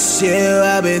loving this year.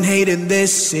 I've been hating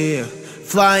this year.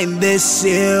 Flying this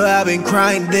year, I've been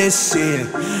crying this year.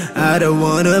 I don't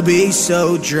wanna be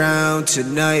so drowned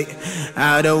tonight.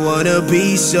 I don't wanna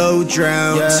be so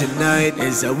drowned tonight.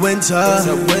 It's the winter.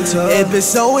 It been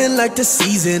snowing like the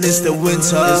season. It's the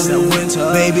winter.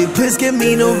 Baby, please give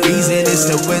me no reason. It's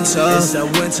the winter.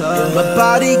 My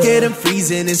body getting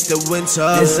freezing. It's the winter.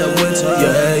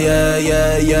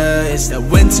 Yeah. It's the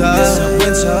winter.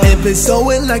 It been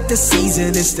snowing like the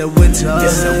season. It's the winter.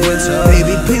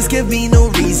 Baby, please give me no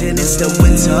reason. It's the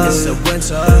winter.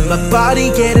 My body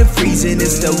getting freezing.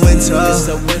 It's the winter.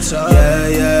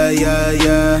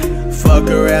 Yeah. Fuck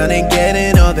around and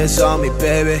getting all this on me,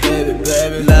 baby.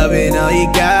 Loving all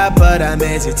you got, but I'm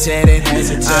hesitating.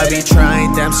 I be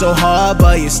trying damn so hard,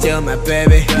 but you're still my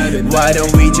baby. Why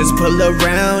don't we just pull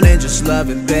around and just love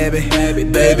it, baby?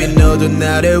 Baby, 너도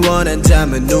나를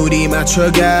원한다면 우리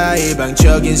맞춰가.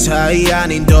 일방적인 사이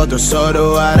아닌 너도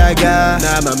서로 알아가.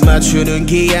 나만 맞추는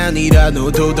게 아니라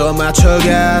너도 더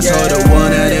맞춰가. 서로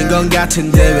원하는 건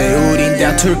같은데 왜 우린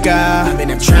다툴까? I mean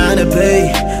I'm tryna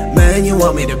be, man you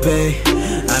want me to be.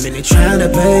 I mean I'm tryna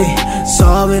be,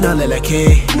 solving all like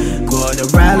hey. Going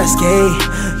around like skate,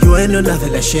 you ain't know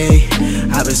nothing like shade.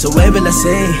 I've been so able to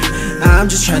say, I'm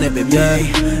just tryna be me.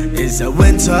 It's the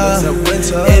winter.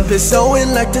 It been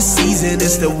snowing like the season.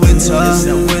 It's the winter.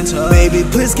 Baby,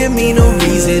 please give me no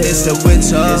reason. It's the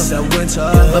winter.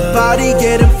 My body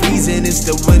getting freezing. It's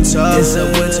the winter. Yeah.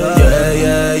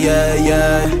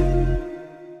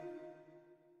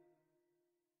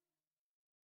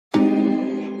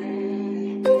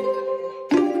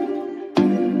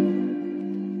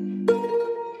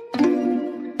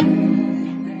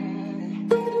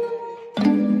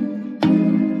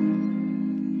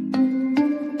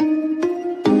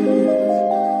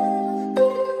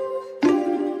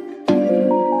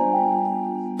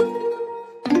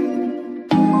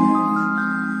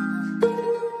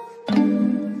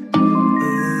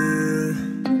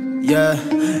 Yeah,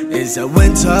 it's the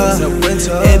winter.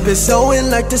 It been snowing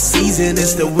like the season.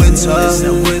 It's the winter.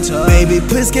 Baby,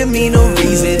 please give me no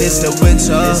reason. It's the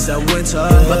winter.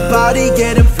 My body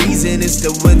getting freezing. It's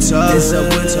the winter. Yeah.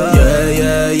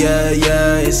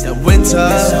 It's the winter.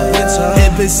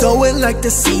 It been snowing like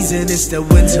the season. It's the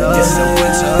winter.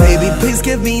 Baby, please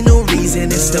give me no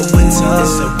reason. It's the winter.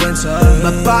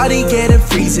 My body getting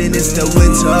freezing. It's the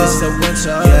winter.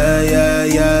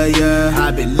 Yeah.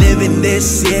 I've been living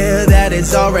this year that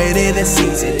is already the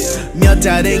season. 몇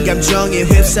다른 감정에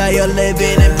휩싸여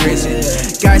living in prison.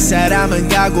 갈 사람은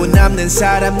가고 남는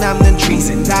사람 남는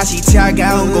treason. 다시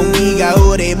차가운 공기가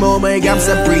우리 몸을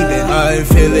감싸 breathing. I'm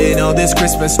feeling all this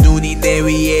Christmas. 눈이 내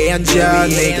위에 앉아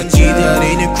내가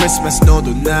기다리는 Christmas.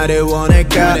 너도 나를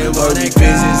원할까? Are we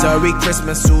business? Are we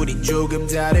Christmas? 우린 조금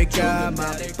다를까?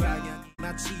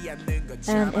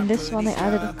 And in this one I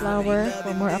added a flower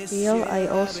for more appeal. I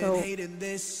also did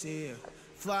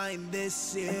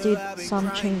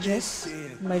some changes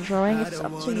in my drawing. It's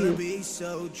up to you.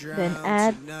 Then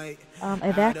add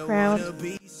a background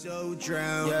So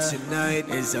drowned tonight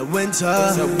is the winter.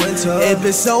 If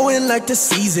it's snowing like the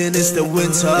season, it's the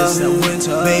winter.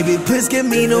 Baby, please give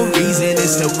me no reason.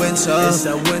 It's the winter.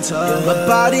 My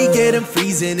body getting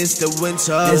freezing. It's the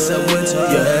winter.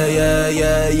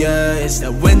 Yeah. It's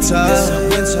the winter.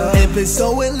 If it's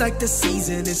snowing like the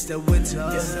season, it's the winter.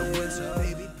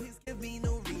 Baby, please give me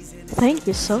no reason. Thank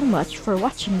you so much for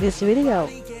watching this video.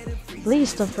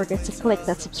 Please don't forget to click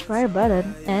that subscribe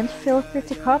button and feel free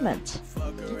to comment.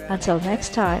 Until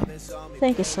next time,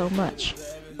 thank you so much.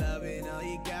 Loving all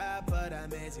you got, but I'm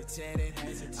hesitating.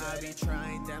 I be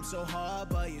trying damn so hard,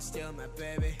 but you're still my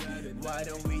baby. Why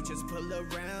don't we just pull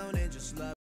around and just love?